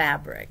cutting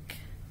fabric,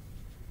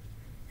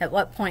 at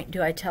what point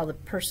do I tell the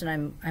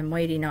person I'm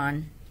waiting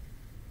on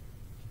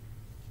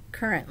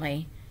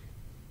currently,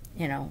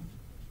 you know,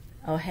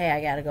 oh, hey,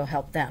 I got to go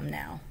help them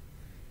now.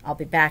 I'll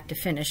be back to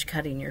finish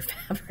cutting your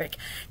fabric.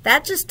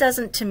 That just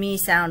doesn't, to me,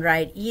 sound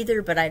right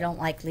either, but I don't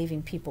like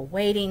leaving people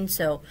waiting.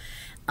 So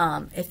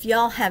if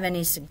y'all have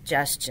any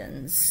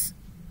suggestions,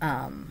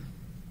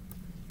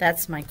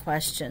 that's my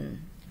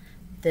question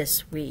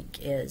this week,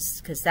 is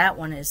because that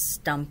one is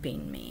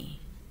stumping me.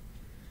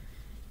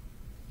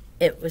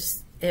 It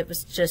was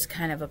just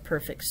kind of a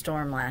perfect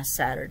storm last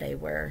Saturday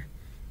where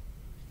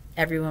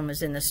everyone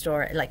was in the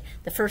store. Like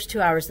the first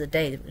 2 hours of the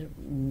day, there was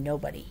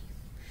nobody.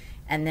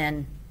 And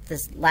then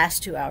the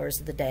last 2 hours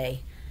of the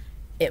day,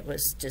 it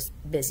was just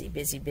busy,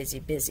 busy, busy,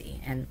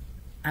 busy. And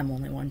I'm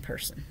only one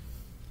person.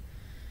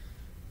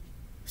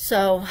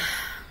 So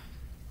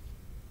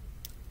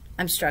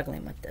I'm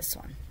struggling with this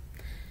one.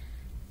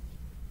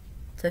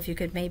 So if you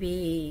could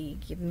maybe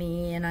give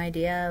me an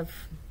idea of,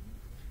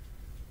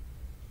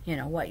 you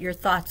know, what your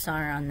thoughts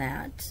are on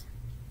that.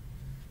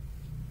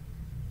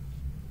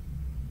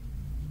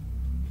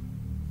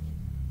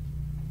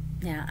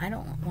 Yeah, I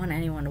don't want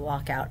anyone to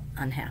walk out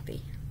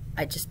unhappy.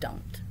 I just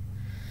don't.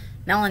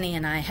 Melanie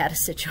and I had a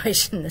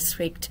situation this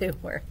week too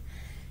where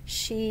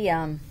she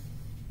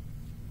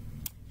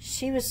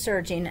she was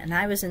serging, and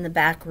I was in the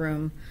back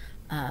room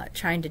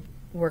trying to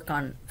work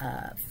on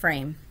a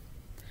frame.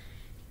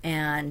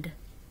 And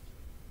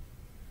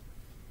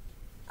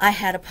I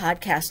had a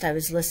podcast I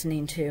was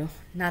listening to.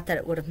 Not that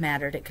it would have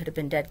mattered. It could have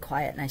been dead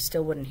quiet, and I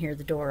still wouldn't hear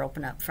the door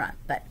open up front.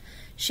 But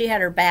she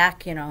had her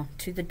back, you know,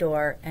 to the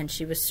door, and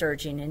she was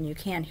serging, and you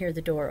can't hear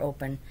the door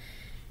open.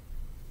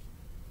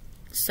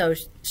 So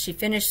she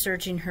finished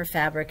serging her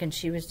fabric, and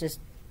she was just,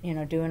 you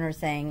know, doing her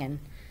thing.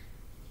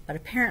 But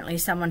apparently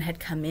someone had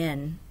come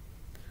in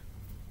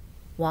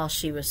while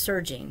she was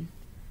serging,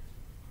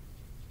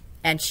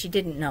 and she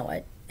didn't know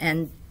it,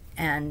 and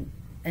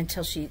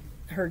until she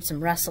heard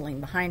some rustling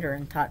behind her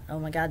and thought, oh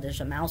my God,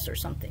 there's a mouse or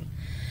something.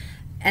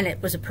 And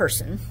it was a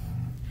person.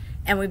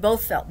 And we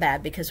both felt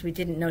bad because we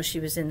didn't know she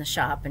was in the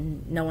shop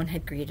and no one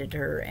had greeted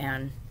her.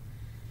 And,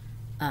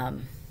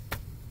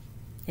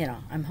 you know,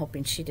 I'm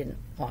hoping she didn't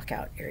walk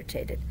out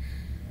irritated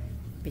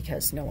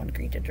because no one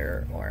greeted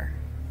her. Or,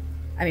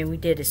 I mean, we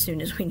did as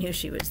soon as we knew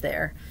she was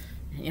there.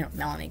 You know,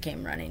 Melanie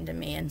came running to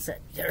me and said,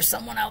 there's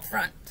someone out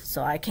front.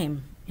 So I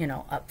came, you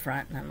know, up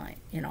front, and I'm like,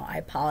 you know, I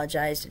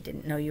apologized. I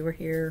didn't know you were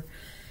here.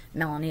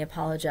 Melanie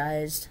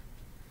apologized.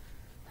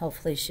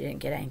 Hopefully she didn't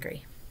get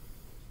angry.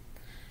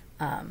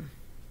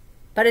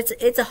 But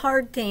it's a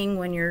hard thing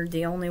when you're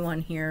the only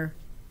one here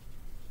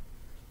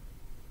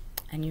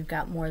and you've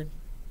got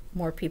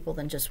more people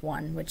than just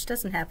one, which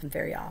doesn't happen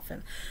very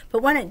often.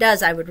 But when it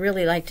does, I would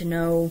really like to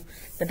know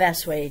the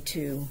best way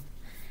to,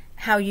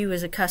 how you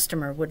as a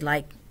customer would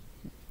like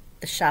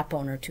the shop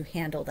owner to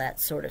handle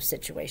that sort of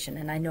situation.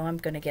 And I know I'm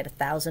going to get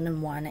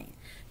 1,001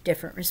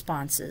 different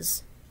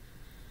responses.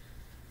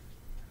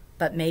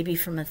 But maybe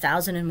from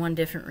 1,001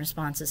 different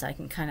responses, I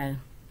can kind of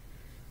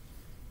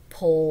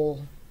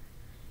pull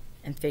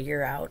and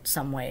figure out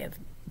some way of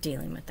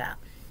dealing with that.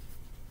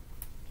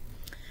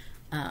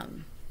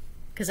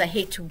 Because I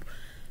hate to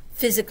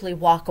physically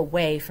walk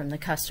away from the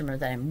customer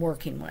that I'm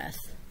working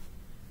with.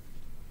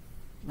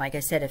 Like I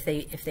said,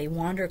 if they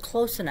wander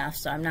close enough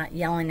so I'm not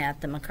yelling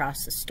at them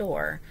across the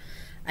store,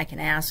 I can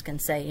ask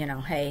and say, you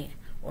know, hey,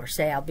 or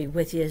say I'll be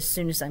with you as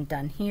soon as I'm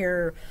done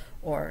here,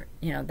 or,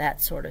 you know,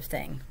 that sort of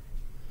thing.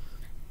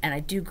 And I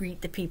do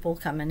greet the people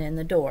coming in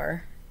the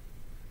door.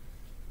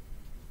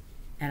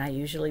 And I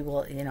usually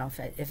will, you know,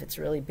 if it's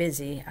really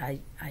busy, I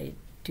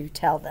do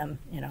tell them,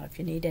 you know, if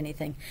you need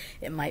anything,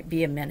 it might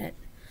be a minute.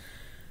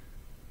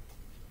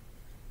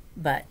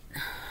 But,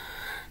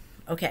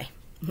 okay,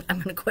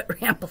 I'm going to quit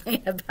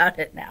rambling about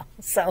it now.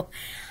 So,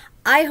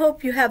 I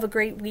hope you have a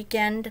great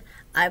weekend.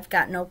 I've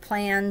got no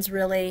plans,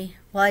 really.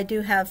 Well, I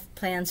do have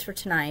plans for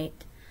tonight.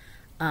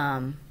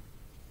 But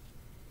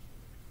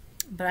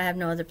I have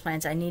no other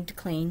plans. I need to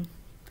clean.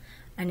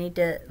 I need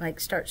to, like,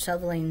 start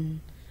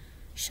shoveling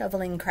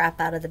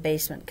crap out of the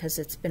basement because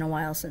it's been a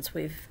while since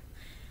we've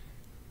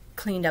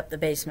cleaned up the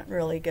basement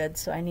really good.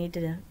 So I need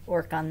to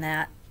work on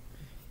that.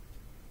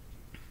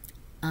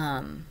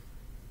 I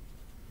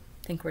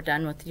think we're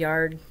done with the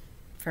yard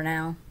for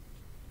now.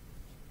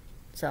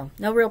 So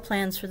no real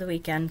plans for the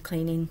weekend.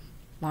 Cleaning,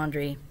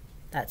 laundry,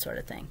 that sort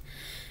of thing.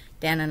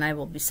 Dan and I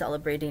will be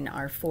celebrating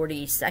our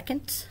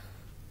 42nd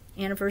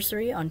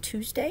anniversary on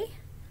Tuesday.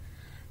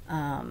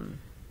 I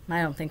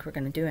don't think we're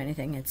going to do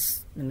anything.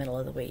 It's the middle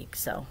of the week,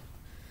 so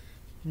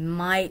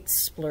might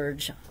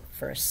splurge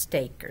for a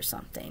steak or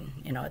something,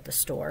 you know, at the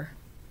store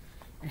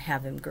and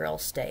have him grill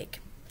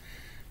steak.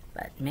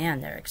 But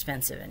man, they're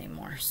expensive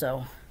anymore.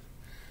 So,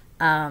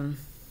 so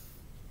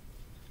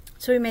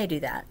we may do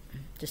that,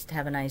 just to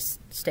have a nice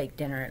steak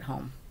dinner at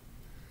home.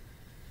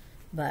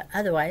 But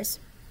otherwise,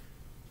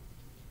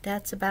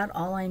 that's about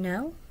all I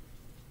know.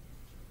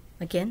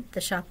 Again,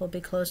 the shop will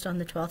be closed on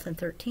the 12th and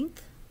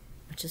 13th,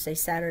 which is a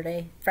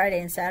Friday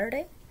and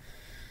Saturday.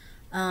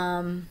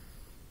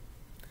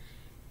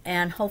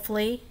 And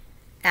hopefully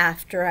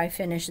after I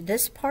finish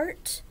this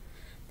part,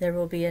 there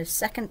will be a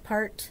second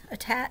part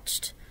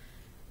attached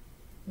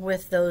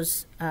with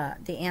those,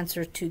 the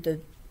answer to the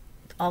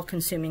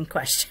all-consuming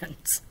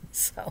questions.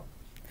 So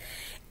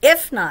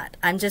if not,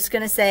 I'm just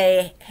going to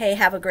say, hey,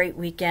 have a great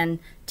weekend,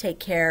 take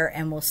care,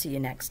 and we'll see you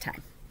next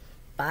time.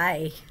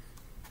 Bye.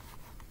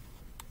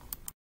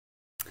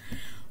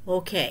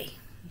 Okay,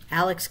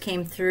 Alex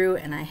came through,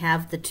 and I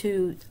have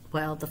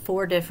the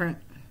 4 different,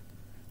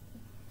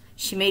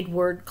 she made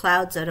word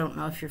clouds. I don't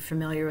know if you're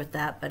familiar with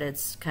that, but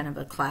it's kind of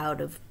a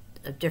cloud of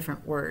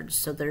different words.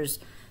 So there's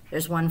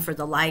one for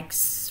the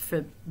likes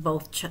for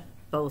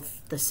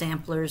both the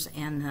samplers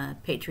and the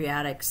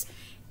patriotics,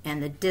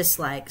 and the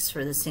dislikes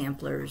for the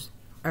samplers,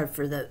 or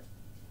for the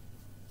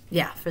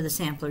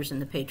samplers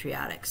and the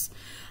patriotics.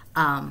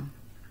 And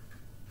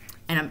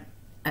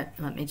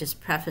let me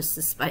just preface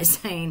this by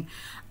saying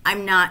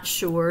I'm not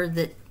sure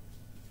that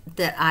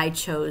I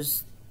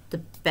chose the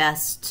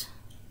best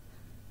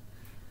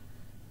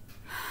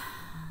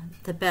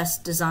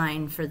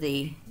design for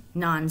the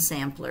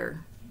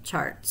non-sampler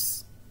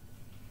charts,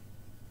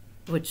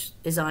 which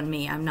is on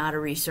me. I'm not a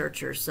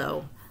researcher,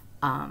 so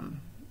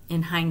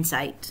in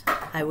hindsight,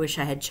 I wish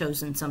I had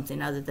chosen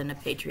something other than a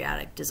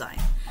patriotic design.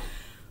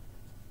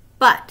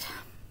 But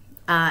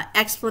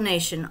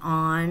explanation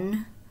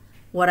on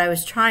what I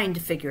was trying to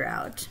figure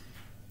out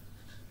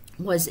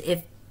was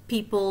if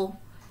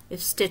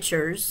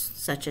stitchers,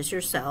 such as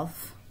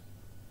yourself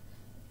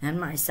and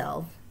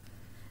myself,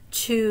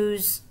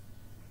 choose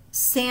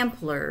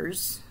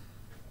samplers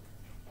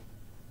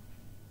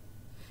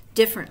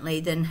differently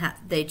than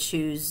they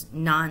choose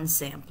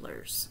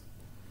non-samplers.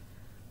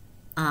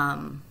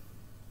 And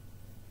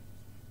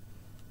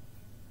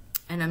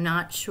I'm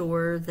not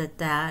sure that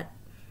that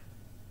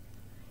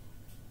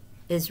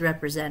is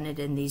represented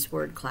in these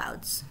word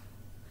clouds,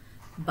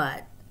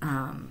 but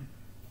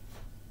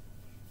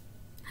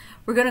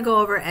we're going to go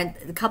over, and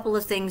a couple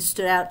of things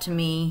stood out to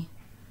me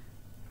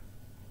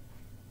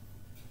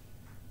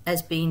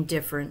as being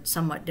different,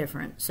 somewhat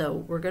different. So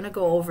we're going to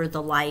go over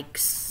the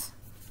likes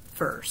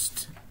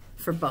first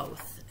for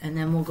both, and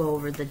then we'll go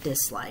over the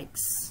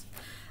dislikes.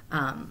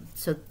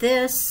 So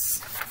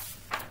this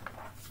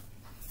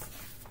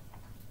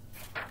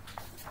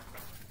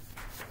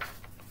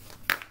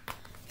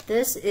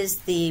is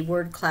the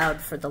word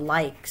cloud for the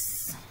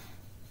likes,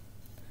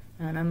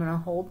 and I'm going to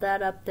hold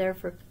that up there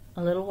for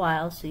a little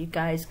while so you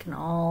guys can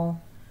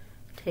all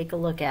take a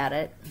look at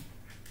it.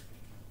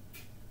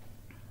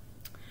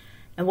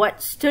 And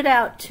what stood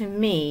out to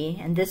me,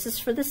 and this is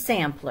for the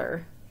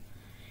sampler,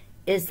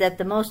 is that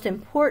the most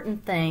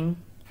important thing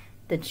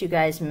that you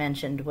guys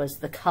mentioned was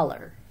the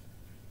color,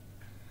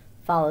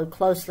 followed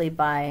closely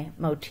by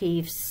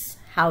motifs,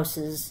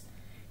 houses,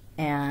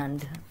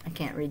 and I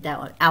can't read that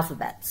one,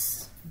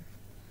 alphabets.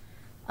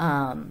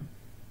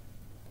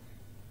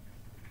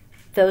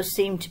 Those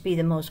seem to be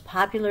the most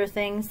popular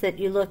things that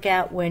you look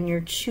at when you're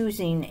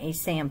choosing a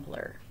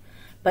sampler.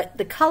 But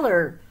the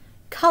color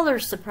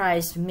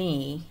surprised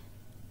me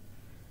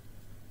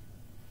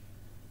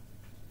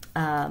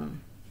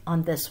on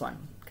this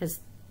one,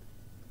 because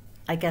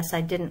I guess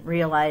I didn't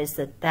realize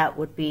that that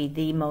would be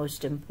the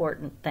most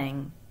important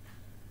thing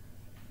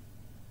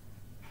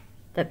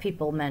that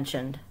people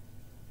mentioned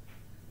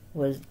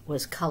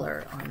was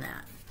color on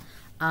that.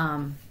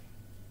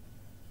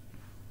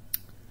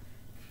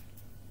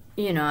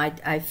 You know,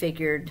 I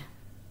figured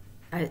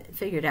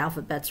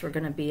alphabets were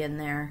going to be in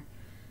there,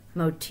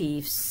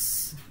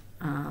 motifs,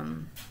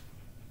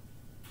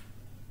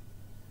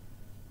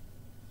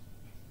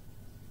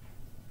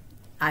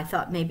 I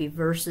thought maybe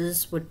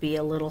verses would be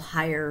a little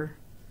higher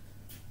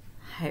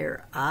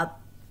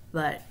up,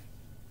 but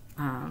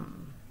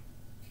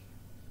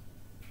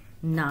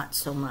not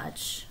so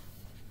much.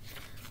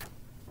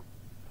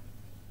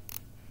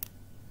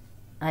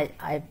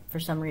 I for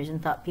some reason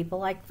thought people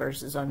liked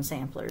verses on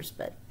samplers,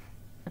 but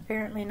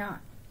apparently not.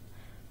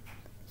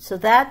 So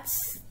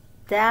that's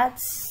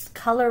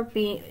color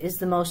is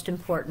the most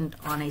important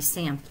on a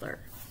sampler.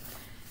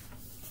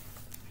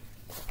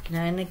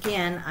 And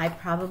again, I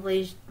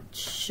probably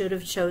should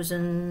have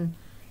chosen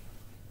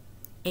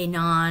a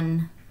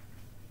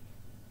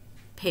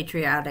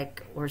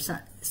non-patriotic or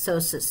so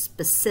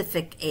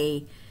specific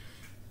a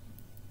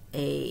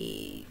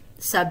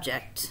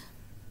subject.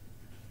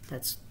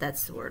 That's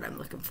the word I'm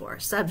looking for,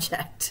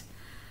 subject,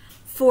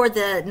 for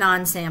the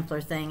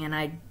non-sampler thing,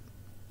 and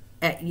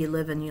you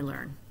live and you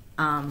learn.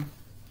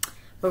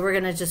 But we're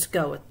going to just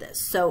go with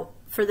this. So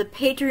for the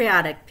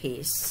patriotic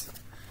piece,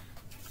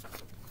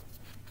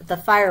 the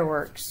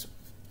fireworks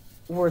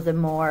were the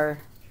more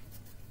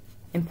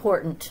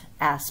important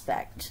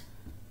aspect.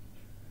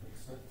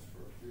 Makes sense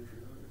for a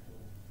patriotic one.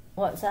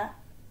 What's that?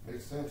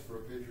 Makes sense for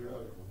a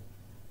patriotic one.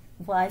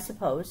 Well, I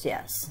suppose,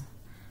 yes.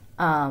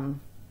 And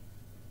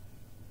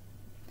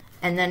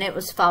then it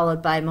was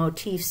followed by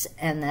motifs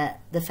and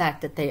the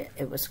fact that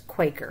it was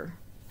Quaker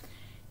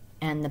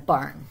and the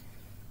barn.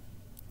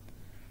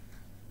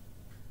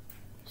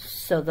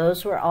 So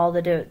those were all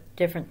the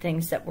different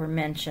things that were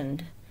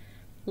mentioned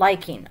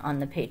liking on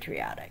the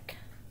patriotic.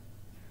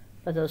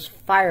 But those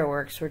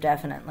fireworks were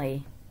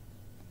definitely,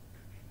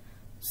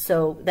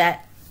 so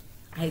that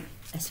I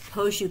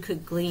suppose you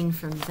could glean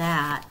from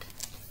that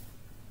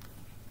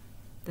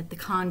the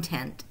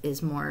content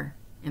is more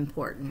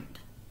important.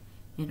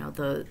 You know,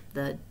 the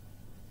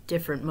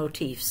different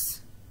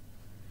motifs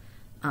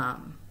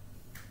are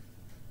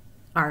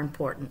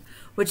important,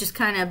 which is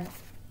kind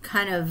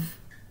of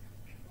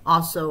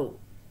also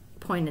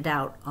pointed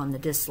out on the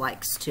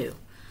dislikes too.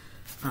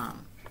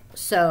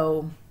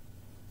 So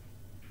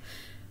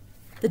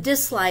the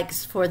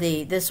dislikes for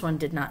this one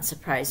did not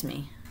surprise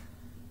me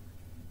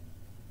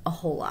a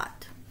whole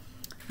lot.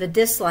 The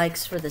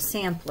dislikes for the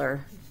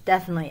sampler,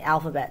 definitely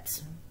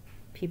alphabets.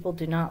 People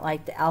do not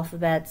like the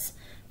alphabets,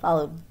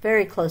 followed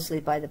very closely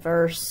by the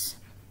verse,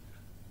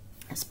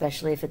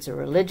 especially if it's a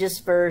religious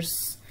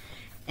verse.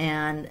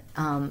 And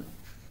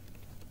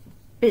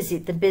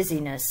the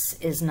busyness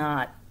is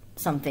not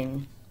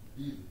something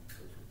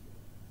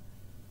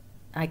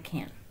I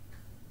can't.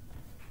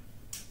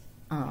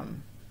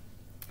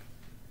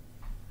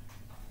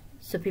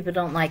 So people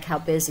don't like how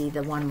busy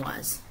the one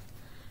was.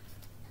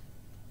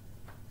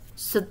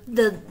 So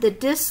the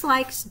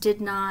dislikes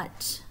did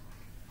not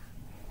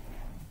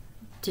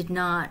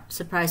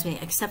surprise me,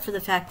 except for the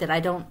fact that I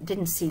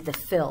didn't see the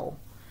fill.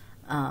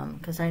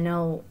 because I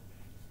know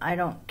I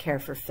don't care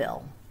for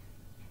fill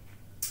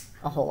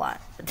a whole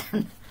lot. But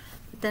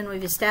then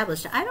we've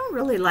established I don't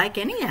really like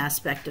any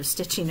aspect of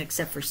stitching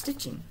except for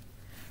stitching.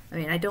 I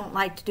mean, I don't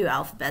like to do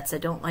alphabets. I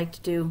don't like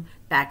to do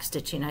back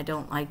stitching. I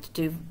don't like to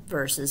do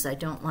verses. I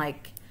don't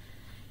like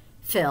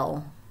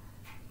fill.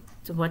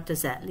 So what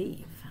does that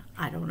leave?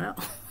 I don't know.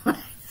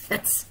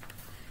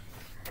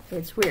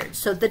 It's weird.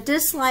 So the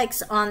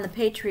dislikes on the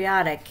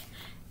patriotic,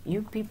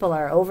 you people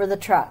are over the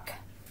truck.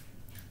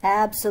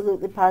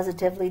 Absolutely,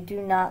 positively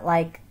do not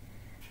like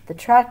the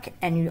truck,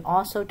 and you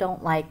also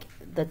don't like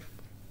the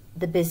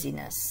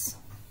busyness.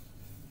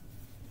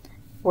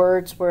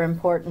 Words were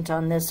important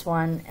on this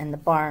one, and the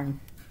barn.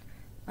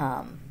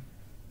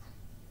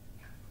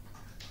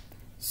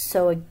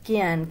 So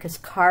again, because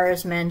car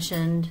is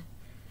mentioned,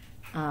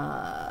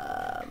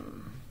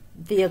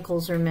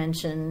 vehicles are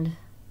mentioned.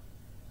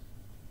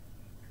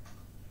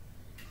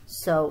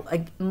 So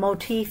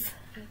motifs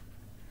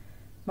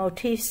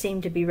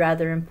seem to be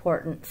rather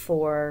important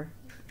for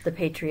the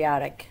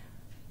patriotic,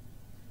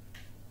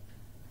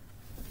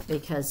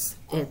 because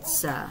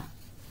it's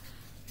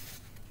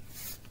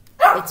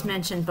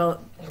mentioned both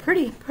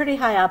pretty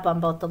high up on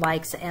both the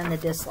likes and the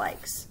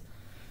dislikes.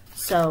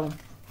 So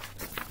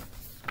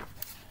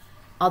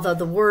although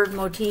the word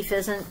motif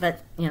isn't,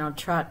 but you know,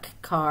 truck,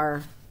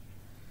 car,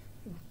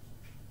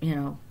 you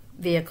know,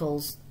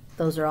 vehicles,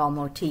 those are all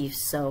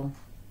motifs. So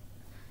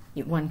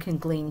one can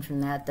glean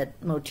from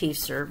that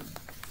motifs are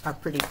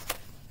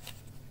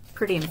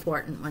pretty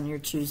important when you're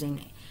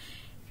choosing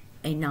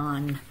a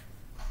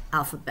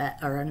non-alphabet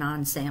or a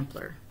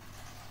non-sampler.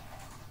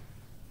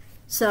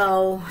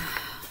 So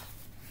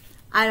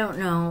I don't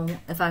know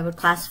if I would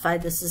classify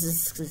this as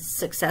a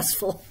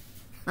successful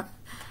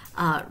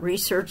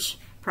research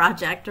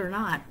project or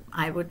not.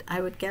 I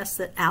would guess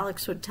that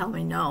Alex would tell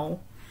me no.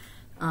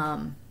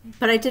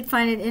 But I did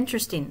find it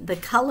interesting. The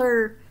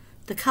color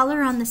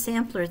on the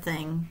sampler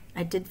thing,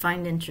 I did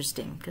find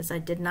interesting, because I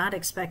did not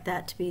expect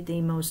that to be the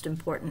most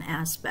important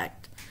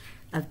aspect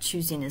of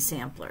choosing a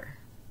sampler.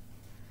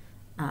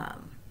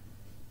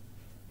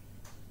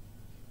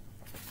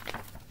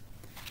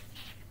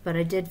 But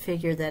I did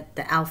figure that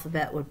the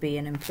alphabet would be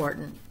an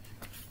important.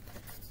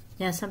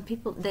 Yeah, some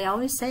people, they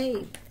always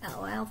say,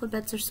 oh,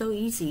 alphabets are so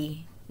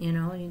easy, you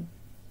know,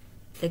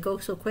 they go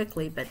so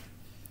quickly, but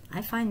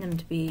I find them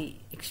to be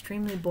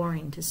extremely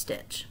boring to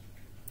stitch.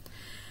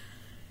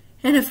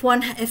 And if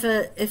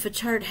a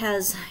chart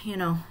has, you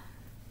know,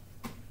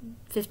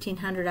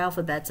 1,500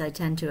 alphabets, I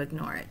tend to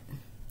ignore it.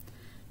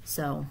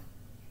 So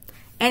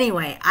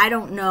anyway, I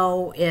don't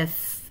know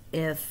if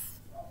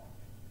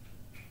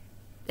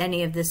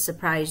any of this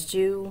surprised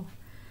you,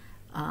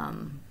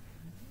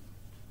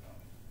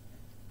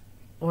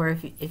 or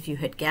if you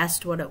had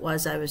guessed what it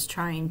was I was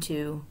trying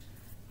to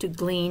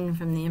glean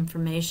from the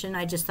information.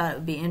 I just thought it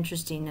would be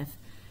interesting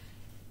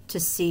to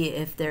see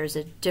if there's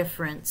a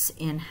difference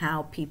in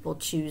how people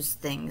choose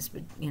things,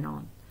 you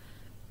know,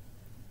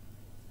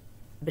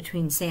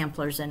 between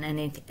samplers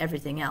and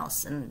everything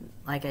else. And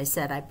like I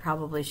said, I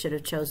probably should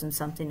have chosen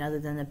something other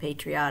than the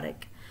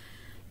patriotic.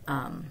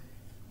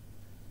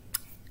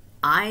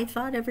 I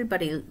thought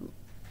everybody,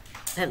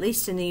 at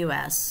least in the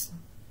US,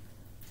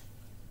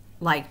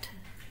 liked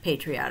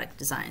patriotic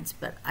designs,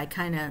 but I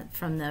kind of,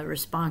 from the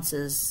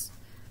responses,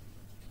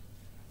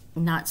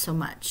 not so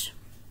much.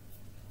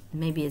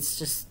 Maybe it's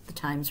just the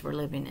times we're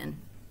living in.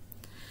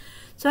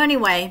 So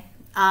anyway,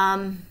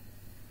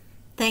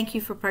 thank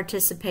you for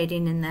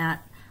participating in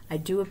that. I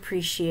do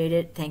appreciate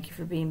it. Thank you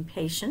for being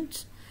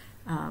patient.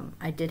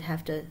 I did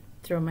have to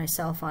throw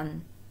myself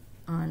on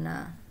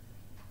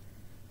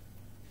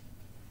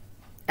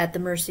at the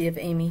mercy of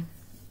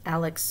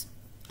Alex,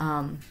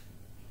 and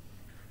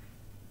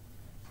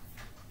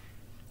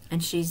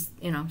she's,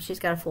 you know, she's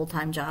got a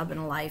full-time job and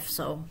a life,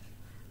 so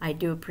I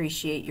do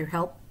appreciate your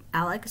help,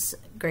 Alex,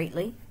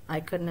 greatly.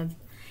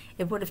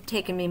 It would have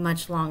taken me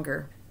much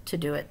longer to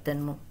do it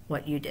than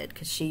what you did,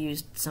 because she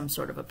used some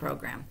sort of a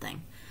program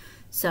thing.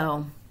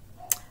 So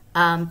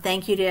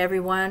thank you to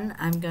everyone.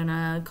 I'm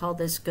gonna call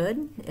this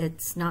good.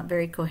 It's not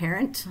very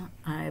coherent.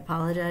 I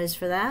apologize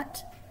for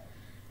that,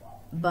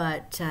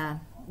 but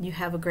you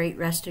have a great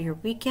rest of your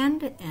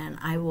weekend, and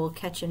I will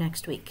catch you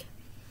next week.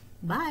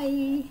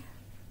 Bye.